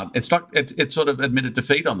 It's sort of admitted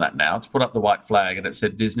defeat on that now. It's put up the white flag and it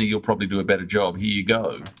said, Disney, you'll probably do a better job. Here you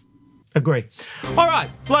go. Agree. All right,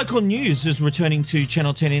 local news is returning to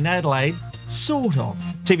Channel 10 in Adelaide, sort of.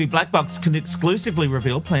 TV Black Box can exclusively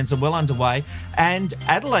reveal plans are well underway, and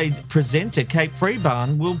Adelaide presenter Kate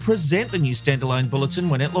Freebarn will present the new standalone bulletin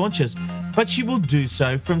when it launches, but she will do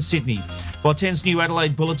so from Sydney. While 10's new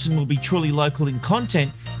Adelaide bulletin will be truly local in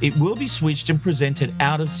content, it will be switched and presented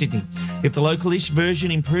out of Sydney. If the local-ish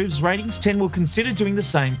version improves ratings, 10 will consider doing the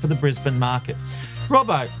same for the Brisbane market.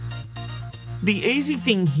 Robbo, the easy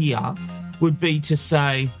thing here would be to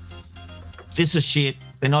say, this is shit,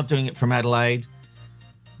 they're not doing it from Adelaide.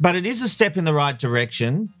 But it is a step in the right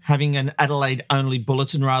direction, having an Adelaide-only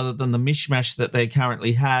bulletin rather than the mishmash that they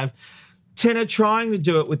currently have. 10 are trying to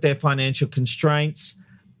do it with their financial constraints.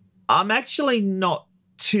 I'm actually not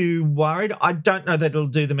too worried. I don't know that it'll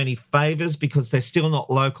do them any favours because they're still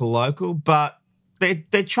not local, but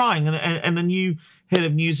they're trying, and the new head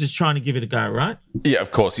of news is trying to give it a go, right? Yeah,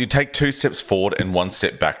 of course. You take 2 steps forward and 1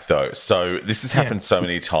 step back, though. So this has happened so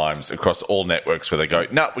many times across all networks where they go,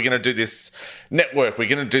 no, we're going to do this network, we're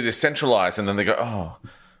going to do this centralised, and then they go, oh,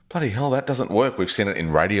 bloody hell, that doesn't work. We've seen it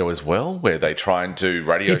in radio as well, where they try and do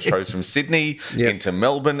radio shows from Sydney into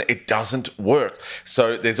Melbourne. It doesn't work.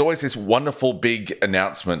 So there's always this wonderful big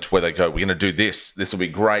announcement where they go, we're going to do this. This will be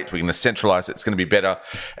great. We're going to centralise it. It's going to be better.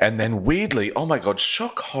 And then weirdly, oh my God,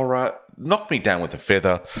 shock, horror, knock me down with a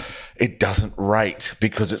feather. It doesn't rate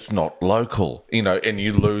because it's not local, and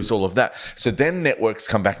you lose all of that. So then networks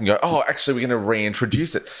come back and go, oh, actually, we're going to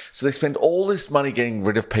reintroduce it. So they spend all this money getting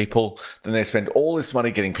rid of people. Then they spend all this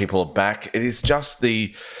money getting people back. It is just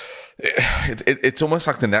it's almost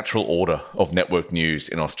like the natural order of network news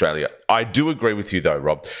in Australia. I do agree with you though,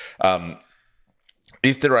 Rob.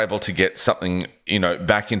 If they're able to get something,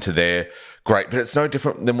 back into there, great. But it's no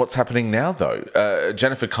different than what's happening now, though.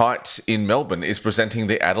 Jennifer Kite in Melbourne is presenting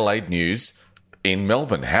the Adelaide news in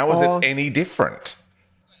Melbourne. How is it any different?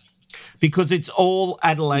 Because it's all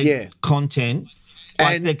Adelaide content.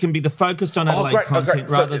 Like there can be the focused on Adelaide content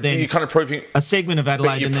rather than you're kind of proving a segment of Adelaide.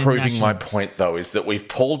 But you're and then proving national. my point, though, is that we've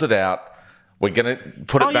pulled it out. We're going to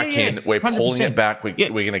put it back in. We're 100%. Pulling it back. We're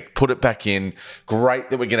going to put it back in.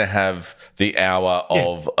 Great that we're going to have the hour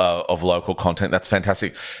of local content. That's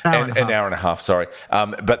fantastic. An hour and a half, sorry.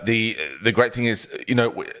 But the great thing is,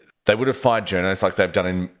 they would have fired journos like they've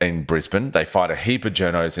done in Brisbane. They fired a heap of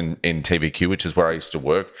journos in TVQ, which is where I used to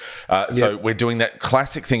work. So we're doing that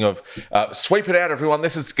classic thing of sweep it out, everyone.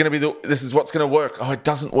 This is going to be this is what's going to work. Oh, it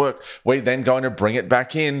doesn't work. We're then going to bring it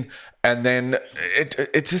back in, and then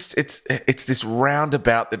it's this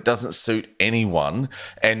roundabout that doesn't suit anyone.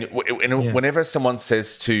 And whenever someone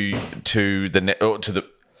says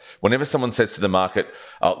whenever someone says to the market,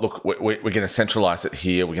 look, we're going to centralise it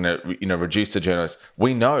here, we're going to reduce the journos,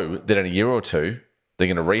 we know that in a year or two, they're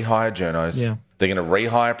going to rehire journos, they're going to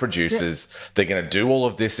rehire producers, they're going to do all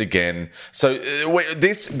of this again. So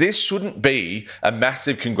this shouldn't be a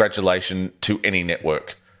massive congratulation to any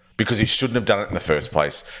network, because you shouldn't have done it in the first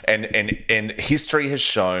place. And history has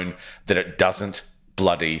shown that it doesn't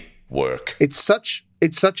bloody work. It's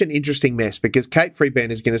such an interesting mess, because Kate Freebarn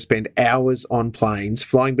is going to spend hours on planes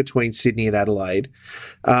flying between Sydney and Adelaide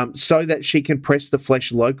so that she can press the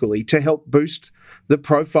flesh locally to help boost the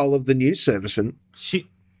profile of the news service. And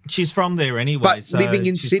she's from there anyway. But so living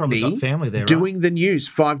in she's Sydney, got family there, doing the news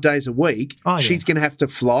 5 days a week, she's going to have to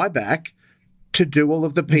fly back to do all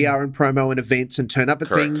of the PR and promo and events and turn up at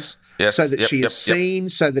things so that she is seen,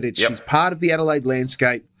 so that she's part of the Adelaide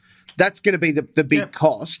landscape. that's going to be the big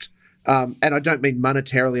cost. And I don't mean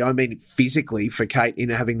monetarily, I mean physically for Kate in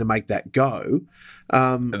having to make that go.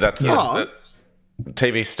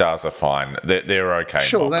 TV stars are fine. They're okay.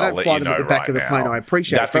 Sure, Mark. they don't fly them at the back of the plane. I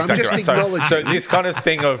appreciate That's it. But exactly I'm just right. acknowledging. So this kind of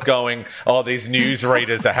thing of going, these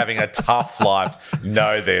newsreaders are having a tough life.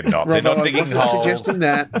 No, they're not. They're not digging holes. Suggesting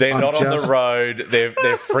that. They're not on the road. They're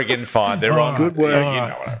friggin' fine. They're on good work. You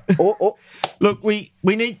know it. Look, we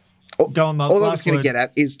need. Go on, Mark. All I was going to get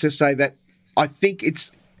at is to say that I think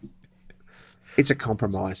it's a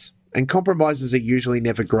compromise, and compromises are usually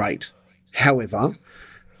never great. However,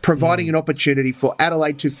 providing an opportunity for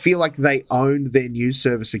Adelaide to feel like they own their news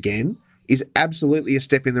service again is absolutely a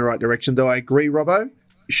step in the right direction. Though I agree, Robbo,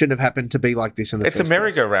 it shouldn't have happened to be like this in the first place. It's a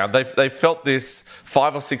merry-go-round. They've felt this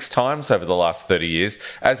 5 or 6 times over the last 30 years,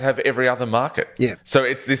 as have every other market. Yeah. So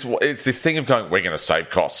it's this thing of going, we're going to save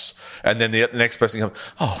costs. And then the next person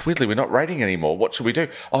comes, weirdly, we're not rating anymore. What should we do?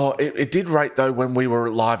 It did rate, though, when we were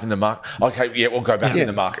live in the market. Okay, yeah, we'll go back in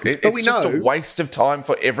the market. It's just a waste of time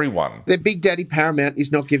for everyone. Their Big Daddy Paramount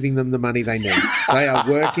is not giving them the money they need. They are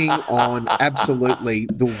working on absolutely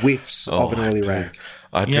the whiffs of an oily rag.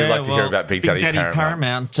 I do like to hear about Big Daddy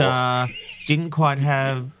Paramount. Didn't quite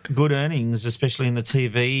have good earnings, especially in the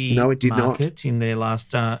TV market in their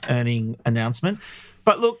last earning announcement.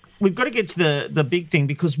 But look, we've got to get to the big thing,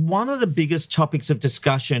 because one of the biggest topics of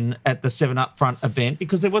discussion at the 7 Up Front event,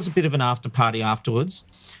 because there was a bit of an after party afterwards,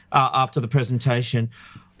 after the presentation,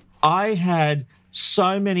 I had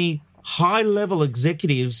so many high-level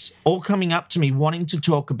executives all coming up to me wanting to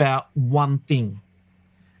talk about one thing.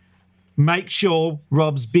 Make sure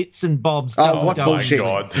Rob's bits and bobs doesn't what go bullshit.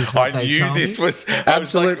 Oh, God. I knew this was...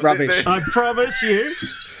 Absolute rubbish. I promise you.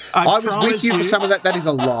 I was with you for some of that. That is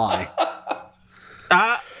a lie.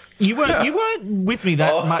 You weren't with me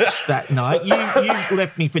that much that night. You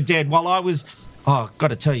left me for dead while I was... got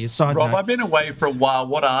to tell you, side Rob, note. I've been away for a while.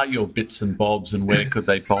 What are your bits and bobs, and where could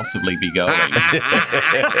they possibly be going?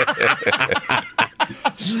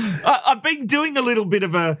 I've been doing a little bit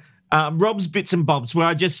of a Rob's bits and bobs, where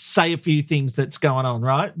I just say a few things that's going on,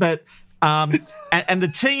 right? But and the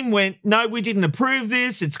team went, no, we didn't approve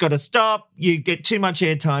this. It's got to stop. You get too much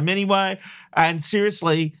airtime anyway. And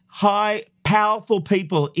seriously, powerful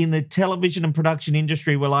people in the television and production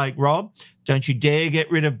industry were like, Rob, don't you dare get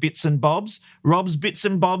rid of bits and bobs. Rob's bits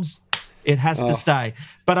and bobs, it has to stay.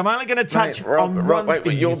 But I'm only going to touch on one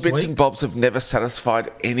thing. Your this bits week. and bobs have never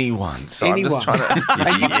satisfied anyone. So I'm just trying to...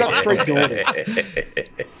 And you've got 3 daughters.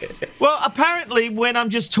 Well, apparently when I'm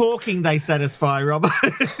just talking, they satisfy, Rob.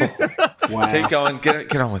 Wow. Keep going.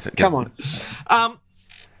 Get on with it. Come on.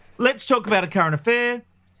 Let's talk about a current affair.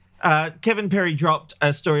 Kevin Perry dropped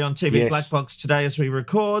a story on TV Black Box today as we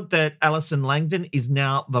record that Alison Langdon is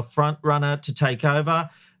now the front runner to take over.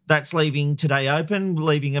 That's leaving Today open,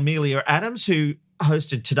 leaving Amelia Adams, who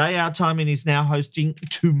hosted Today our time and is now hosting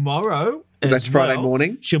tomorrow. That's Friday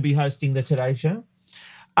morning. She'll be hosting the Today Show.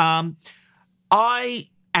 I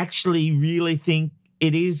actually really think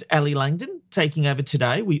it is Ali Langdon taking over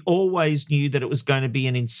Today. We always knew that it was going to be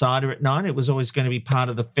an insider at 9. It was always going to be part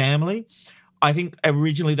of the family. I think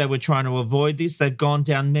originally they were trying to avoid this. They've gone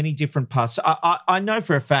down many different paths. I know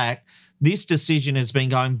for a fact this decision has been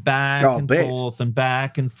going back forth and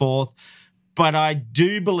back and forth. But I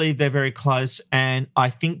do believe they're very close, and I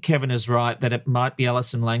think Kevin is right that it might be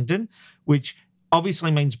Alison Langdon, which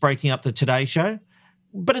obviously means breaking up the Today Show.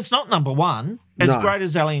 But it's not number one. As great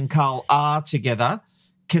as Ali and Carl are together,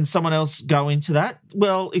 can someone else go into that?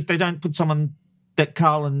 Well, if they don't put someone that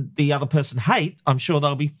Carl and the other person hate, I'm sure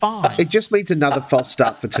they'll be fine. It just means another false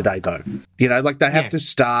start for Today, though. You know, like they have to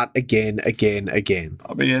start again. I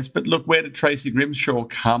mean, yes, but look, where did Tracy Grimshaw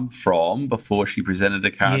come from before she presented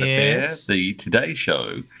a current affair? The Today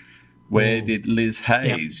Show. Where did Liz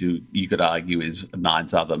Hayes, who you could argue is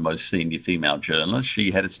Nine's other most senior female journalist,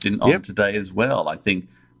 she had a stint on Today as well. I think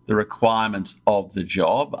the requirements of the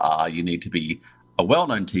job are you need to be a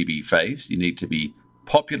well-known TV face, you need to be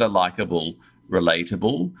popular, likeable,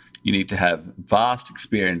 relatable, you need to have vast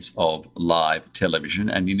experience of live television,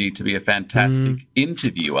 and you need to be a fantastic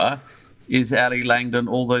interviewer. Is Ali Langdon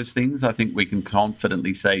all those things? I think we can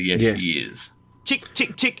confidently say yes. She is. Tick,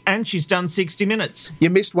 tick, tick, and she's done 60 Minutes. You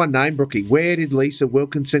missed one name, Brookie. Where did Lisa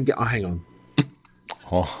Wilkinson go? Oh, hang on.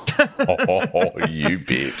 You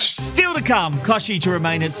bitch. Still to come, Koshy to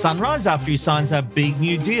remain at Sunrise after he signs a big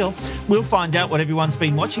new deal. We'll find out what everyone's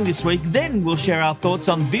been watching this week. Then we'll share our thoughts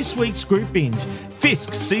on this week's group binge.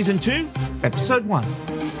 Fisk, Season 2, Episode 1.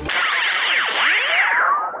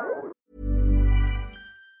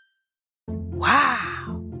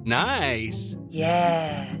 Wow. Nice.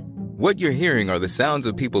 Yeah. What you're hearing are the sounds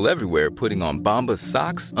of people everywhere putting on Bombas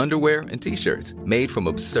socks, underwear, and T-shirts made from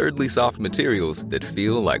absurdly soft materials that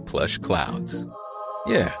feel like plush clouds.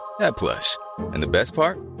 Yeah, that plush. And the best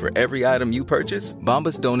part? For every item you purchase,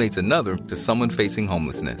 Bombas donates another to someone facing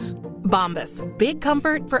homelessness. Bombas. Big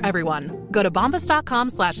comfort for everyone. Go to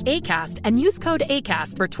bombas.com/ACAST and use code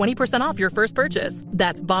ACAST for 20% off your first purchase.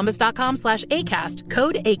 That's bombas.com/ACAST.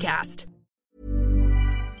 Code ACAST.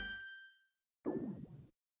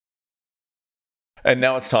 And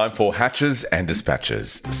now it's time for Hatches and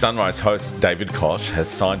Dispatches. Sunrise host David Koch has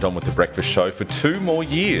signed on with The Breakfast Show for 2 more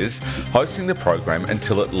years, hosting the program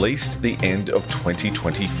until at least the end of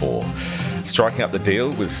 2024. Striking up the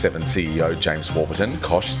deal with Seven CEO James Warburton,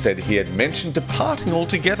 Koch said he had mentioned departing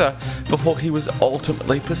altogether before he was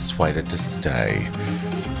ultimately persuaded to stay.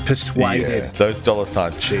 Persuaded. Yeah, those dollar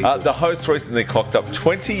signs. The host recently clocked up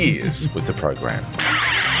 20 years with the program.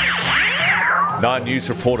 9 News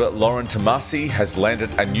reporter Lauren Tomasi has landed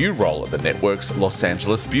a new role at the network's Los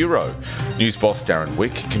Angeles bureau. News boss Darren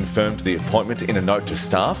Wick confirmed the appointment in a note to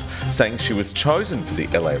staff, saying she was chosen for the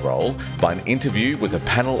LA role by an interview with a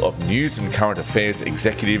panel of news and current affairs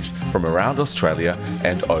executives from around Australia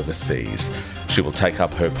and overseas. She will take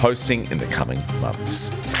up her posting in the coming months.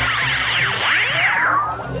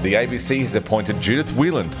 The ABC has appointed Judith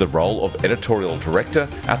Whelan to the role of editorial director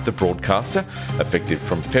at the broadcaster, effective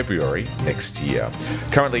from February next year.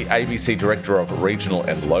 Currently ABC director of regional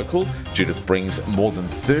and local, Judith brings more than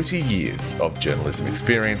 30 years of journalism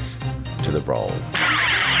experience to the role.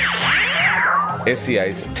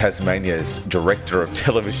 SEA's Tasmania's Director of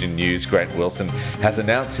Television News, Grant Wilson, has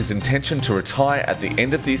announced his intention to retire at the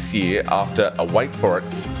end of this year after, wait for it,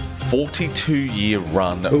 42-year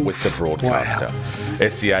run with the broadcaster. Wow.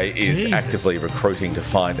 SEA is actively recruiting to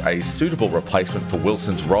find a suitable replacement for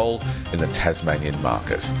Wilson's role in the Tasmanian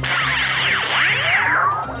market.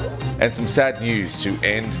 And some sad news to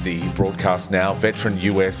end the broadcast now. Veteran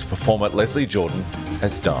US performer Leslie Jordan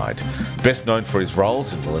has died. Best known for his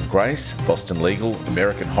roles in Will and Grace, Boston Legal,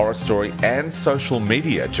 American Horror Story and Social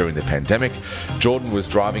Media during the pandemic, Jordan was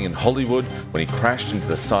driving in Hollywood when he crashed into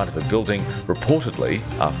the side of a building, reportedly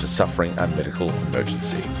after suffering a medical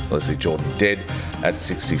emergency. Leslie Jordan dead at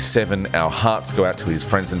 67. Our hearts go out to his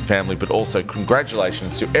friends and family, but also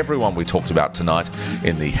congratulations to everyone we talked about tonight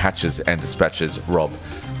in the Hatches and Dispatches. Rob,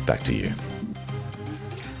 back to you.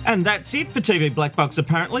 And that's it for TV Black Box,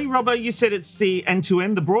 apparently. Robbo, you said it's the end to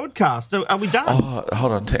end the broadcast. Are we done? Oh,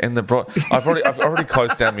 hold on, to end the I've already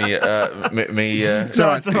closed down me. It's all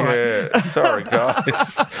right. Sorry,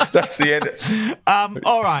 guys. That's the end.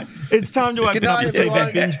 All right, it's time to open up the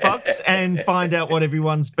TV binge box and find out what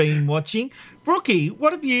everyone's been watching. Brookie,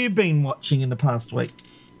 what have you been watching in the past week?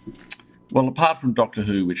 Well, apart from Doctor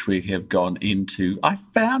Who, which we have gone into, I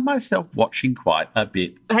found myself watching quite a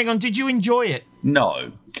bit. Hang on, did you enjoy it?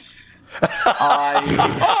 No. Bang.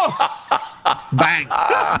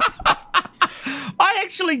 I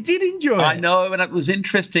actually did enjoy it. I know, and it was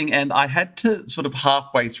interesting, and I had to sort of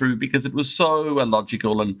halfway through because it was so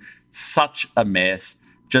illogical and such a mess.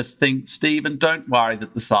 Just think, Stephen, don't worry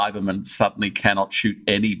that the Cybermen suddenly cannot shoot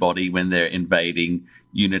anybody when they're invading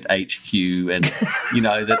Unit HQ and,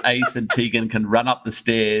 that Ace and Tegan can run up the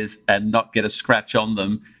stairs and not get a scratch on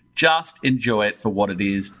them. Just enjoy it for what it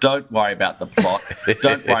is. Don't worry about the plot.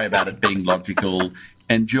 Don't worry about it being logical.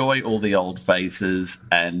 Enjoy all the old faces.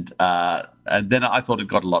 And then I thought it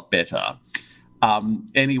got a lot better.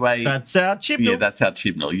 Anyway. That's our Chibnall. Yeah, that's our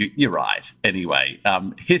Chibnall. You're right. Anyway,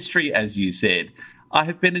 history, as you said. I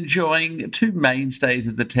have been enjoying 2 mainstays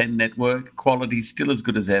of the 10 network. Quality still as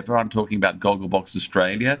good as ever. I'm talking about Gogglebox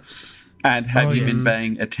Australia. And have you been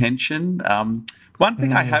paying attention? One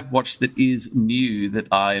thing I have watched that is new that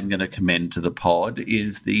I am going to commend to the pod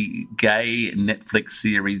is the gay Netflix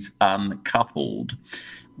series Uncoupled,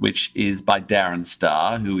 which is by Darren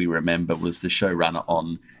Star, who we remember was the showrunner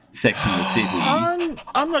on Sex and the City.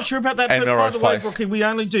 I'm not sure about that, and but by the way, Brookie, we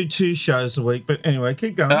only do 2 shows a week. But anyway,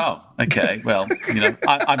 keep going. Oh, okay. Well,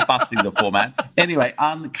 I'm busting the format. Anyway,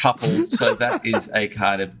 Uncoupled. So that is a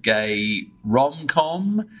kind of gay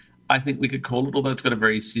rom-com, I think we could call it, although it's got a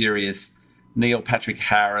very serious... Neil Patrick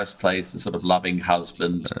Harris plays the sort of loving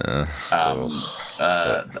husband. I've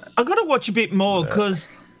got to watch a bit more because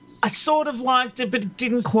I sort of liked it, but it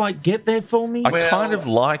didn't quite get there for me. I kind of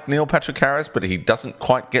like Neil Patrick Harris, but he doesn't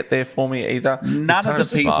quite get there for me either. None of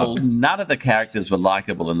the characters were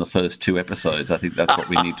likeable in the first 2 episodes. I think that's what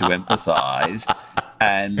we need to emphasise.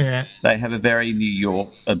 And they have a very New York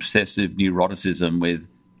obsessive neuroticism with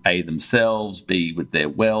A, themselves, B, with their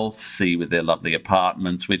wealth, C, with their lovely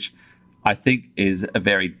apartments, which I think is a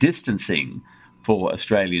very distancing for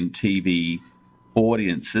Australian TV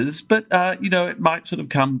audiences, but it might sort of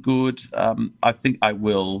come good. I think I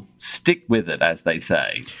will stick with it, as they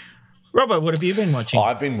say. Robbo, what have you been watching?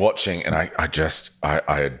 I've been watching, and I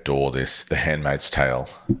adore this, The Handmaid's Tale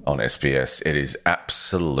on SBS. It is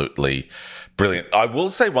absolutely brilliant. I will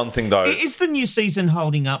say one thing, though. Is the new season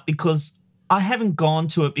holding up? Because I haven't gone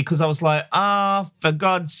to it because I was like, for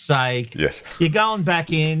God's sake. Yes. You're going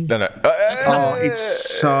back in. No. It's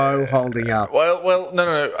so holding up. Well,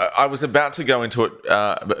 no. I was about to go into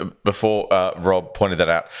it before Rob pointed that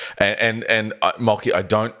out. And Malky, I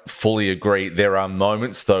don't fully agree. There are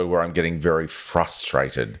moments, though, where I'm getting very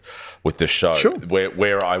frustrated with the show. Sure. Where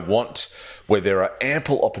there are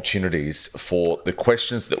ample opportunities for the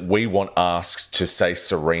questions that we want asked to, say,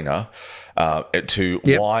 Serena,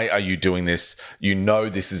 why are you doing this? You know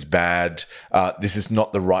this is bad. This is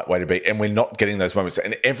not the right way to be. And we're not getting those moments.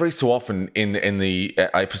 And every so often in the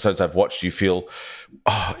episodes I've watched, you feel,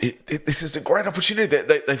 this is a great opportunity.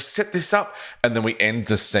 They've set this up. And then we end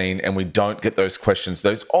the scene and we don't get those questions,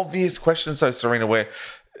 those obvious questions, though, Serena, where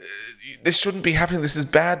this shouldn't be happening. This is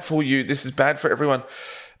bad for you. This is bad for everyone.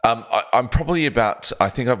 I'm probably I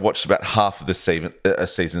think I've watched about half of the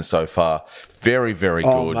season so far. Very, very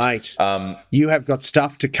good. Mate. You have got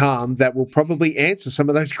stuff to come that will probably answer some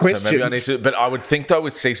of those questions. So maybe I need to, but I would think, though,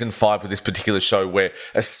 with season 5 with this particular show,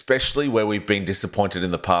 especially where we've been disappointed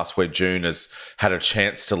in the past, where June has had a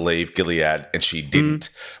chance to leave Gilead and she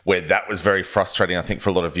didn't, where that was very frustrating, I think,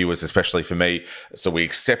 for a lot of viewers, especially for me. So we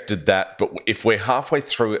accepted that. But if we're halfway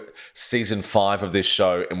through season 5 of this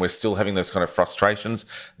show and we're still having those kind of frustrations,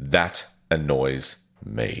 that annoys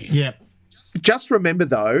me. Yeah. Just remember,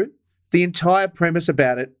 though, the entire premise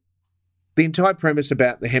about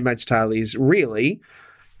The Handmaid's Tale is really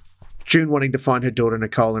June wanting to find her daughter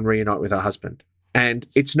Nicole and reunite with her husband. And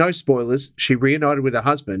it's no spoilers. She reunited with her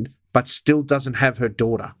husband, but still doesn't have her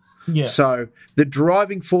daughter. Yeah. So the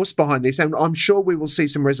driving force behind this, and I'm sure we will see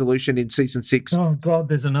some resolution in season 6. Oh, God,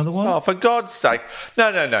 there's another one? Oh, for God's sake.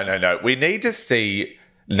 No. We need to see...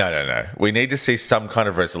 No. We need to see some kind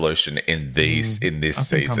of resolution in this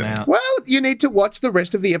season. Well, you need to watch the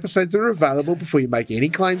rest of the episodes that are available before you make any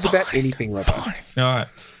claims about anything, Robert. All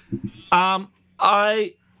right.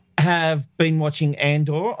 I have been watching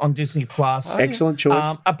Andor on Disney Plus. Excellent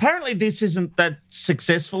choice. Apparently, this isn't that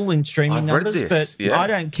successful in streaming I've numbers, read this, but I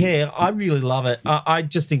don't care. I really love it. I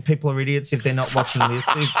just think people are idiots if they're not watching this.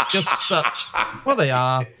 It's just such. Well, they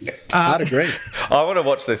are. I'd agree. I want to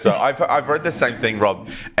watch this. So I've read the same thing, Rob,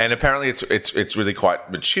 and apparently it's really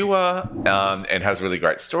quite mature and has really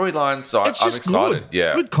great storylines. So I'm excited. Good.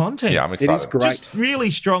 Yeah, Good content. Yeah, I'm excited. It is great. Just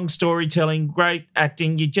really strong storytelling, great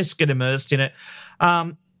acting. You just get immersed in it.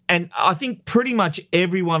 And I think pretty much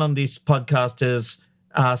everyone on this podcast has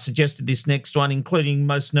suggested this next one, including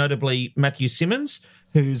most notably Matthew Simmons,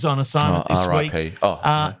 who's on assignment this week.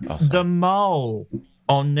 The Mole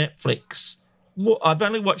on Netflix. Well, I've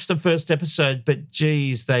only watched the first episode, but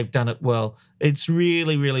geez, they've done it well. It's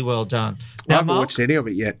really, really well done. Now, I haven't Mark, watched any of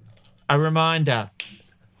it yet. A reminder,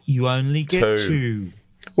 you only get 2.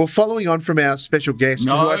 Well, following on from our special guest,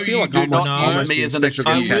 who I feel like not use me as an excuse.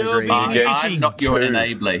 I'm not your 2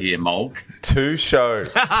 enabler here, Mulk. 2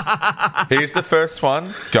 shows. Here's the first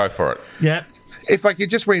one. Go for it. Yeah. If I could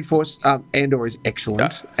just reinforce, Andor is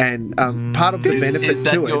excellent, and part of the benefit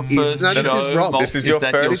to it is... No, this is Rob. This is your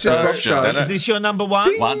first show. Is this your number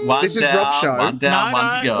 1? One this down, is Rob's show. One down,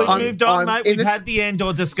 one to go. We've moved on, mate. We've had the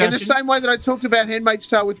Andor discussion. In the same way that I talked about Handmaid's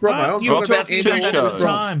Tale with Rob. I'm talking about Andor with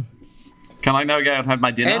Rob. Can I now go and have my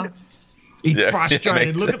dinner? He's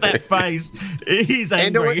frustrated. Look at that face. He's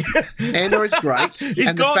angry. Andor is great.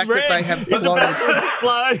 He's gone red.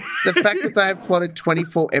 The fact that they have plotted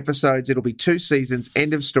 24 episodes, it'll be 2 seasons,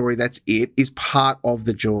 end of story, that's it, is part of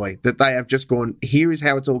the joy. That they have just gone, here is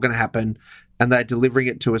how it's all going to happen, and they're delivering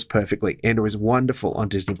it to us perfectly. Andor is wonderful on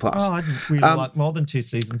Disney+. Oh, I didn't really like more than 2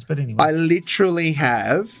 seasons, but anyway. I literally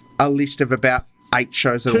have a list of about 8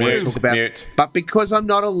 shows that I want to talk about. But because I'm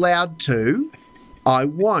not allowed to, I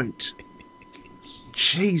won't.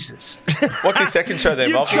 Jesus. What's your second show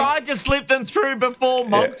then, Malky? You tried to slip them through before,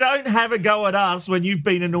 Mulk. Yeah. Don't have a go at us when you've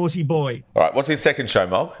been a naughty boy. All right, what's his second show,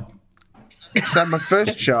 Mulk? So my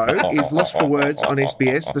first show is Lost for Words on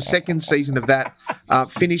SBS. The second season of that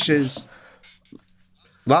finishes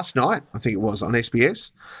last night, I think it was, on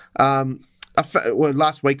SBS.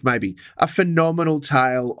 Last week maybe. A phenomenal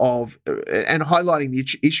tale of, and highlighting the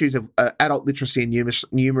issues of adult literacy and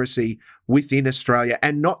numeracy within Australia,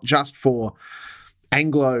 and not just for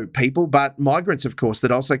Anglo people, but migrants, of course,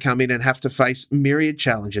 that also come in and have to face myriad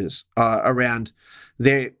challenges around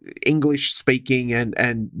their English speaking and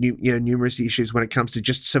numeracy issues when it comes to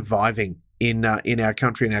just surviving in our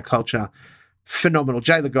country and our culture. phenomenal.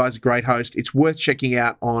 Jay Guy's a great host. It's worth checking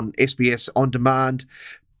out on SBS On Demand.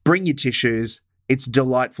 Bring your tissues. It's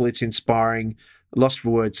delightful. It's inspiring. Lost for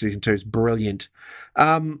Words Season 2 is brilliant.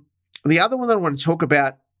 The other one that I want to talk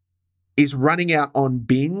about is running out on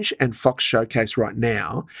Binge and Fox Showcase right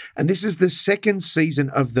now, and this is the second season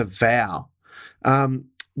of The Vow.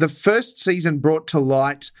 The first season brought to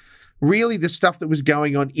light really the stuff that was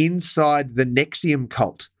going on inside the NXIVM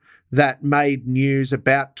cult that made news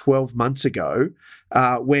about 12 months ago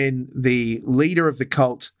when the leader of the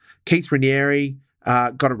cult, Keith Raniere,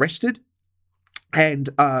 got arrested. And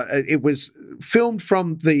it was filmed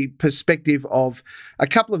from the perspective of a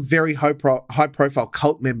couple of very high-profile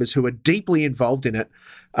cult members who were deeply involved in it,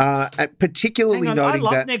 and particularly noting I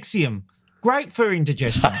love that NXIVM. Great for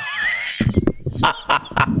indigestion.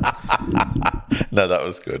 No, that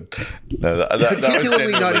was good. No, that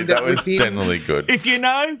particularly noting that was within, generally good. If you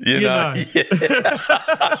know, you know. Yeah.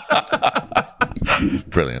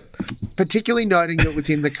 Brilliant. Particularly noting that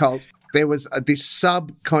within the cult, there was this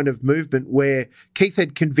sub kind of movement where Keith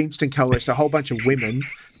had convinced and coerced a whole bunch of women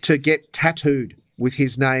to get tattooed with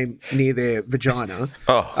his name near their vagina.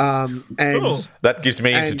 And that gives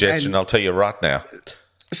me indigestion, I'll tell you right now.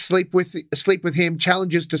 Sleep with him,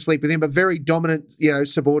 challenges to sleep with him, a very dominant,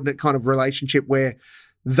 subordinate kind of relationship where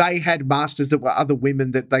they had masters that were other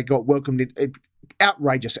women that they got welcomed in.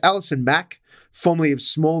 Outrageous. Alison Mack, formerly of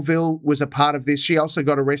Smallville, was a part of this. She also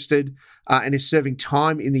got arrested and is serving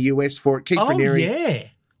time in the US for it. Keith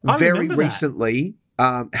Raniere very recently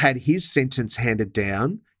had his sentence handed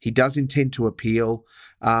down. He does intend to appeal,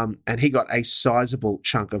 and he got a sizable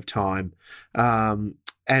chunk of time.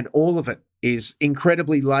 And all of it is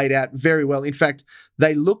incredibly laid out very well. In fact,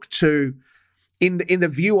 they look to, in the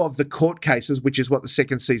view of the court cases, which is what the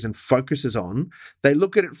second season focuses on, they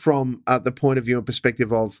look at it from the point of view and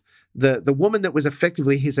perspective of the woman that was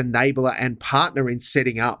effectively his enabler and partner in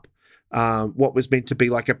setting up what was meant to be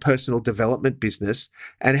like a personal development business,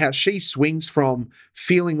 and how she swings from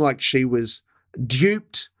feeling like she was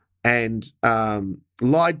duped and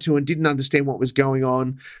lied to and didn't understand what was going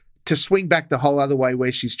on, to swing back the whole other way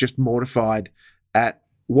where she's just mortified at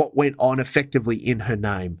what went on effectively in her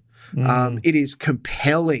name. It is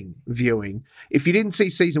compelling viewing. If you didn't see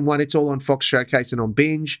season 1, it's all on Fox Showcase and on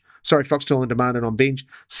Binge. Sorry, Foxtel On Demand and on Binge.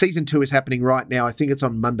 Season 2 is happening right now. I think it's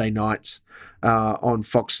on Monday nights on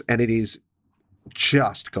Fox, and it is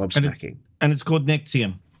just gobsmacking. And it's called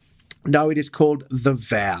NXIVM. No, it is called The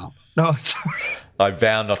Vow. Oh, sorry. I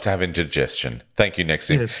vow not to have indigestion. Thank you,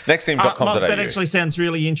 NXIVM. Yes. NXIVM.com.au. Mark, that actually sounds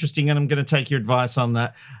really interesting, and I'm going to take your advice on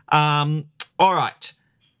that. All right.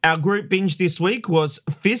 Our group binge this week was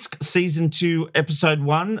Fisk Season 2, Episode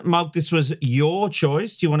 1. Mark, this was your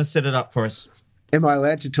choice. Do you want to set it up for us? Am I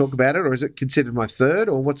allowed to talk about it, or is it considered my third,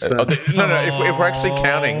 or what's the... No. If we're actually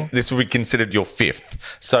counting, this will be considered your fifth.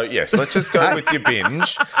 So, yes, let's just go with your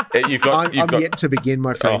binge. I'm yet to begin,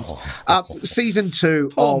 my friends. Season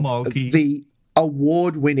 2 of the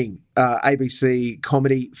award-winning ABC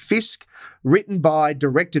comedy Fisk, written by,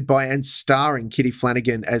 directed by, and starring Kitty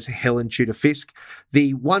Flanagan as Helen Tudor Fisk,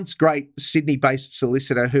 the once great Sydney-based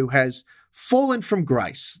solicitor who has fallen from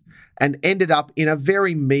grace and ended up in a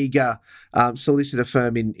very meagre solicitor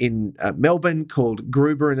firm in Melbourne called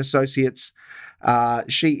Gruber and Associates.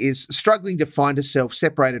 She is struggling to find herself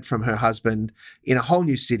separated from her husband in a whole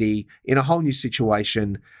new city, in a whole new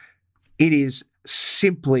situation. It is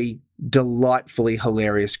simply delightfully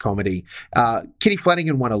hilarious comedy. Kitty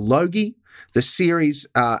Flanagan won a Logie. The series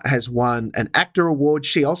has won an actor award.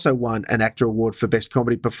 She also won an actor award for Best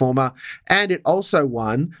Comedy Performer. And it also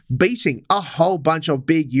won, beating a whole bunch of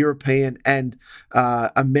big European and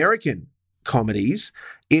American comedies.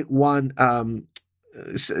 It won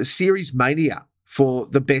Series Mania for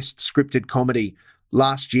the Best Scripted Comedy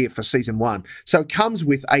last year for Season 1. So it comes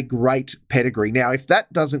with a great pedigree. Now, if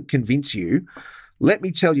that doesn't convince you, let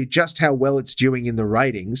me tell you just how well it's doing in the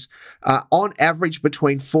ratings. On average,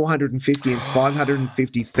 between 450 and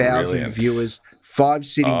 550,000 viewers,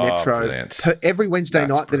 5-city metro every Wednesday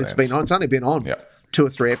night that it's been on. It's only been on 2 or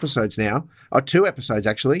 3 episodes now, or 2 episodes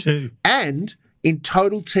actually. 2. And in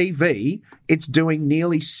total TV, it's doing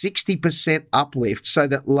nearly 60% uplift, so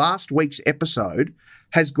that last week's episode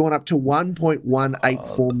has gone up to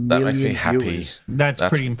 1.184 million that makes me happy. Viewers. That's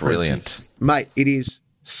pretty impressive. Brilliant. Mate, it is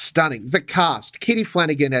stunning. The cast: Kitty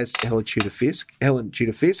Flanagan as Helen Tudor Fisk,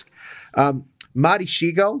 Marty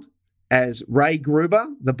Sheargold as Ray Gruber,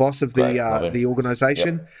 the boss of the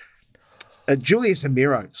organisation. Julius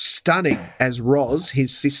Amiro, stunning as Roz,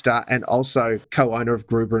 his sister and also co-owner of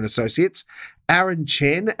Gruber and Associates. Aaron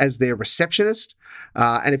Chen as their receptionist.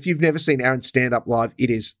 And if you've never seen Aaron stand up live, it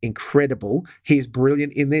is incredible. He is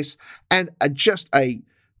brilliant in this, and just a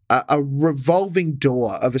revolving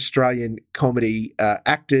door of Australian comedy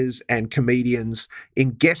actors and comedians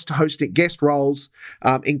in guest roles,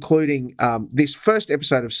 including this first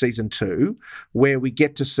episode of season 2, where we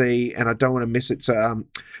get to see, and I don't want to miss it,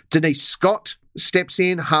 Denise Scott steps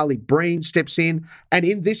in, Harley Breen steps in, and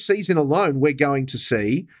in this season alone, we're going to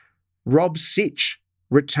see Rob Sitch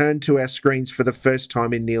return to our screens for the first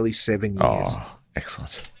time in nearly 7 years. Oh,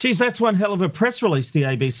 excellent. Geez, that's one hell of a press release the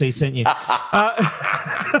ABC sent you.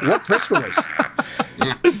 What press release?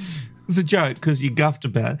 It was a joke because you guffed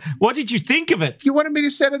about it. What did you think of it? You wanted me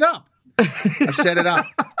to set it up. I've set it up.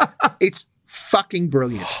 It's fucking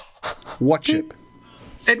brilliant. Watch it.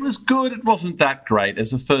 It was good. It wasn't that great.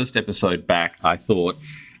 As a first episode back, I thought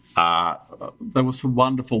there were some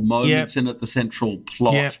wonderful moments in it. The central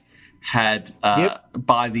plot had,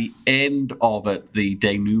 by the end of it, the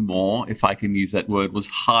denouement, if I can use that word, was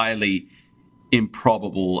highly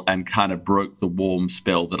improbable and kind of broke the warm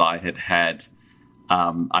spell that I had had.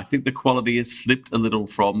 I think the quality has slipped a little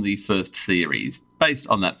from the first series, based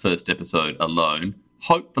on that first episode alone.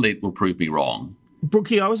 Hopefully it will prove me wrong.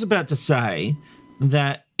 Brookie, I was about to say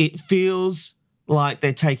that it feels like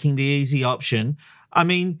they're taking the easy option. I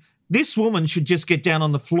mean, this woman should just get down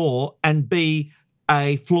on the floor and be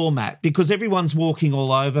a floor mat, because everyone's walking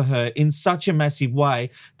all over her in such a massive way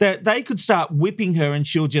that they could start whipping her and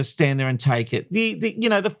she'll just stand there and take it. The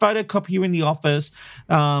photocopier in the office,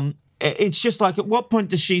 it's just like, at what point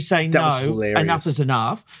does she say no, enough is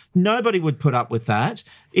enough? Nobody would put up with that.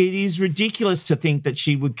 It is ridiculous to think that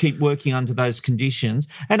she would keep working under those conditions.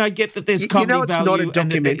 And I get that there's comedy value. It's not a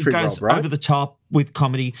documentary, and it goes Rob, right? over the top with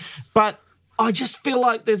comedy. But I just feel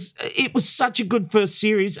like it was such a good first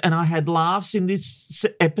series, and I had laughs in this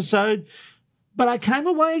episode, but I came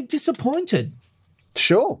away disappointed.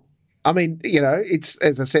 Sure. I mean, it's,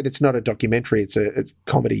 as I said, it's not a documentary. It's a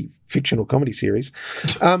fictional comedy series.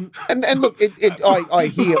 And look,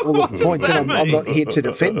 I hear all of the points, and I'm not here to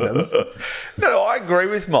defend them. No, I agree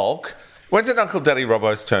with Molk. When's it Uncle Daddy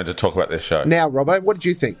Robbo's turn to talk about this show? Now, Robbo, what did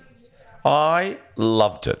you think? I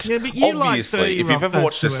loved it. Yeah, but you obviously, if you've ever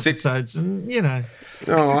watched a episodes, and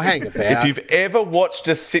Oh, hang about. If you've ever watched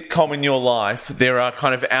a sitcom in your life, there are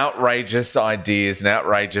kind of outrageous ideas and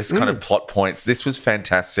outrageous kind of plot points. This was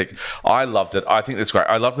fantastic. I loved it. I think this is great.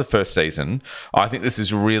 I love the first season. I think this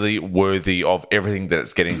is really worthy of everything that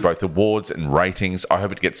it's getting, both awards and ratings. I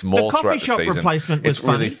hope it gets more throughout the season. The coffee shop replacement was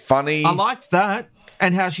really funny. I liked that.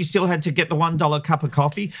 And how she still had to get the $1 cup of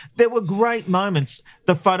coffee. There were great moments.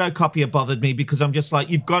 The photocopier bothered me because I'm just like,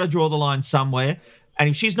 you've got to draw the line somewhere. And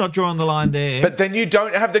if she's not drawing the line there... But then you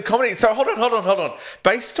don't have the comedy. So hold on.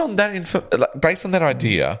 Based on that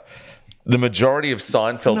idea, the majority of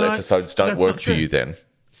Seinfeld episodes don't work for you then?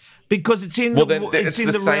 Because it's in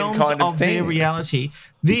the realms kind of their reality.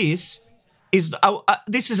 This is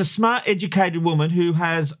a smart, educated woman who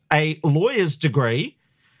has a lawyer's degree,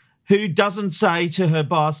 who doesn't say to her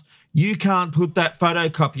boss, you can't put that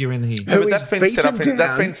photocopier in here. Yeah, but that's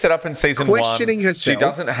been set up in season 1. Questioning herself. She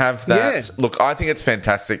doesn't have that. Yeah. Look, I think it's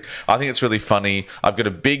fantastic. I think it's really funny. I've got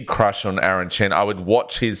a big crush on Aaron Chen. I would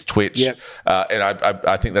watch his Twitch, and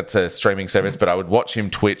I think that's a streaming service, but I would watch him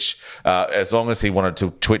Twitch as long as he wanted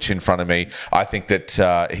to Twitch in front of me. I think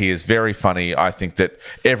that he is very funny. I think that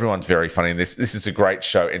everyone's very funny in this. This is a great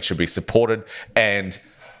show and should be supported and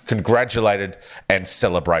congratulated and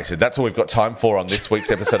celebrated. That's all we've got time for on this week's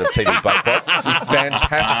episode of TV Black Box.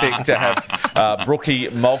 Fantastic to have Brookie,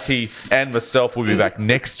 Mulkey and myself. We'll be back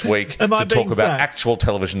next week to talk about actual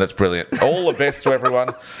television that's brilliant. All the best to everyone.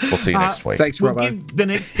 We'll see you next week. Thanks, Robbo. We'll give the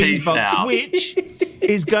next Binge Box, which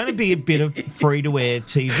is going to be a bit of free-to-air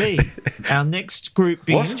TV. Our next group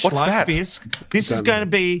binge, What's that? Fisk, this is going to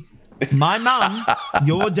be My Mum,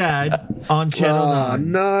 Your Dad on Channel 9. Oh,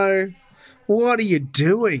 no. What are you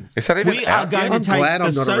doing? Is that even We out are yet? going to I'm glad take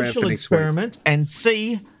I'm the not around for social next experiment and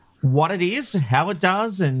see what it is, how it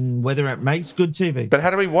does, and whether it makes good TV. But how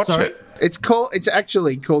do we watch it? It's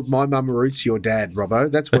actually called My Mum Roots Your Dad,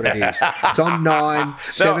 Robbo. That's what it is. It's on 9,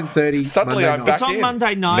 7:30. Suddenly Monday I'm night. back It's on in.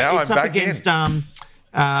 Monday night. Now It's I'm up back against in.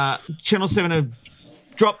 Channel 7 have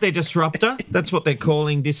dropped their disruptor. That's what they're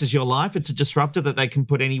calling This Is Your Life. It's a disruptor that they can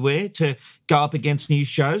put anywhere to go up against new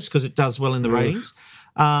shows because it does well in the ratings.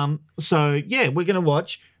 So, yeah, we're going to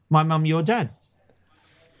watch My Mum, Your Dad.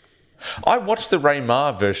 I watched the Ray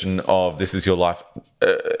Maher version of This Is Your Life.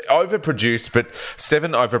 Overproduced, but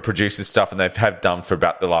 7 overproduces stuff, and they have done for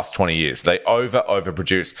about the last 20 years. They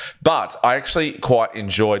overproduce. But I actually quite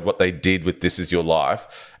enjoyed what they did with This Is Your Life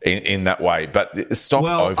in that way. But stop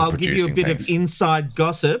overproducing I'll give you a bit things. of inside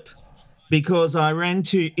gossip. because I ran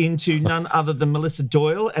into none other than Melissa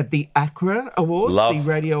Doyle at the ACRA Awards, the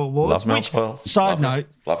Radio Awards. Side note,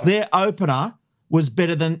 their opener was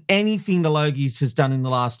better than anything the Logies has done in the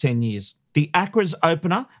last 10 years. The ACRA's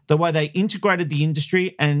opener, the way they integrated the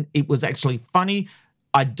industry, and it was actually funny.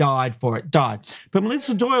 I died for it, But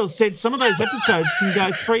Melissa Doyle said some of those episodes can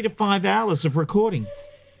go 3 to 5 hours of recording.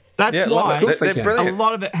 That's why a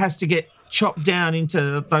lot of it has to get chopped down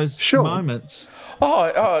into those moments.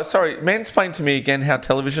 Oh, sorry. Mansplain to me again how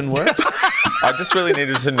television works. I just really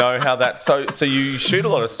needed to know how that... So you shoot a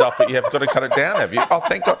lot of stuff, but you have got to cut it down, have you? Oh,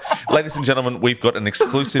 thank God. Ladies and gentlemen, we've got an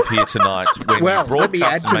exclusive here tonight. When you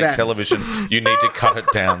broadcast and make television, you need to cut it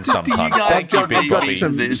down sometimes. Thank you, Big Bobby.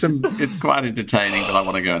 It's quite entertaining, but I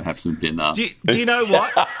want to go and have some dinner. Do you know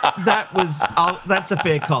what? That's a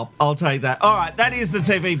fair cop. I'll take that. All right, that is the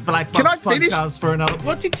TV Black Box podcast for another...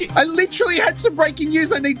 What did you... I literally had some breaking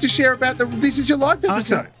news I need to share about the This Is Your Life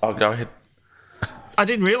episode. Okay. Oh, go ahead. I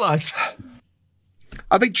didn't realise.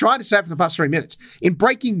 I've been trying to say it for the past 3 minutes. In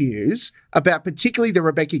breaking news about particularly the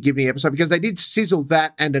Rebecca Gibney episode, because they did sizzle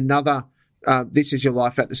that and another This Is Your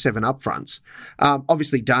Life at the 7 Upfronts.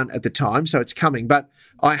 Obviously done at the time, so it's coming. But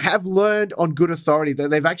I have learned on good authority that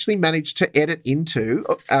they've actually managed to edit into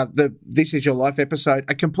the This Is Your Life episode,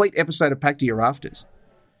 a complete episode of Packed to Your Rafters.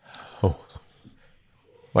 Oh.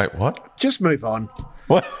 Wait, what? Just move on.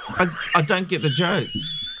 What? I don't get the joke.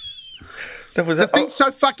 The thing's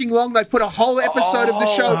so fucking long, they put a whole episode of the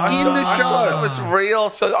show in the show. I thought it was real,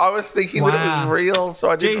 so I was thinking that it was real, so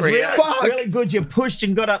I didn't react. Really good. You pushed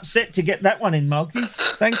and got upset to get that one in, Malky.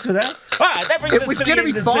 Thanks for that. All right, that brings us to the end of TV.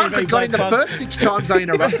 It was going to be fine, but got in the first 6 times I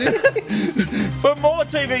interrupted. For more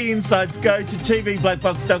TV insights, go to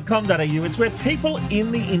tvblackbox.com.au. It's where people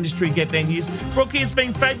in the industry get their news. Brookie, it's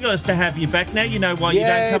been fabulous to have you back. Now you know why you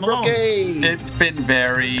don't come along. It's been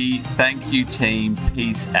very... Thank you, team.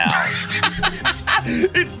 Peace out.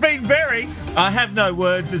 It's been very... I have no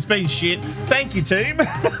words. It's been shit. Thank you, team.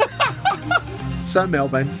 So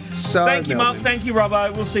Melbourne. Thank you, Mark. Thank you,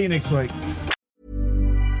 Robbo. We'll see you next week.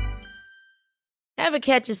 Ever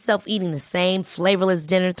catch yourself eating the same flavorless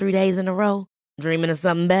dinner 3 days in a row? Dreaming of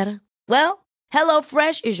something better? Well,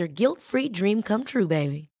 HelloFresh is your guilt-free dream come true,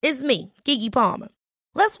 baby. It's me, Keke Palmer.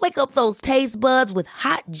 Let's wake up those taste buds with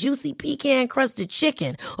hot, juicy pecan-crusted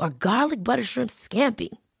chicken or garlic butter shrimp scampi.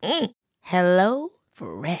 Hello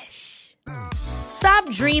Fresh. Stop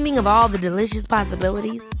dreaming of all the delicious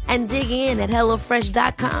possibilities and dig in at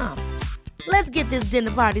HelloFresh.com. Let's get this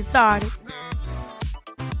dinner party started.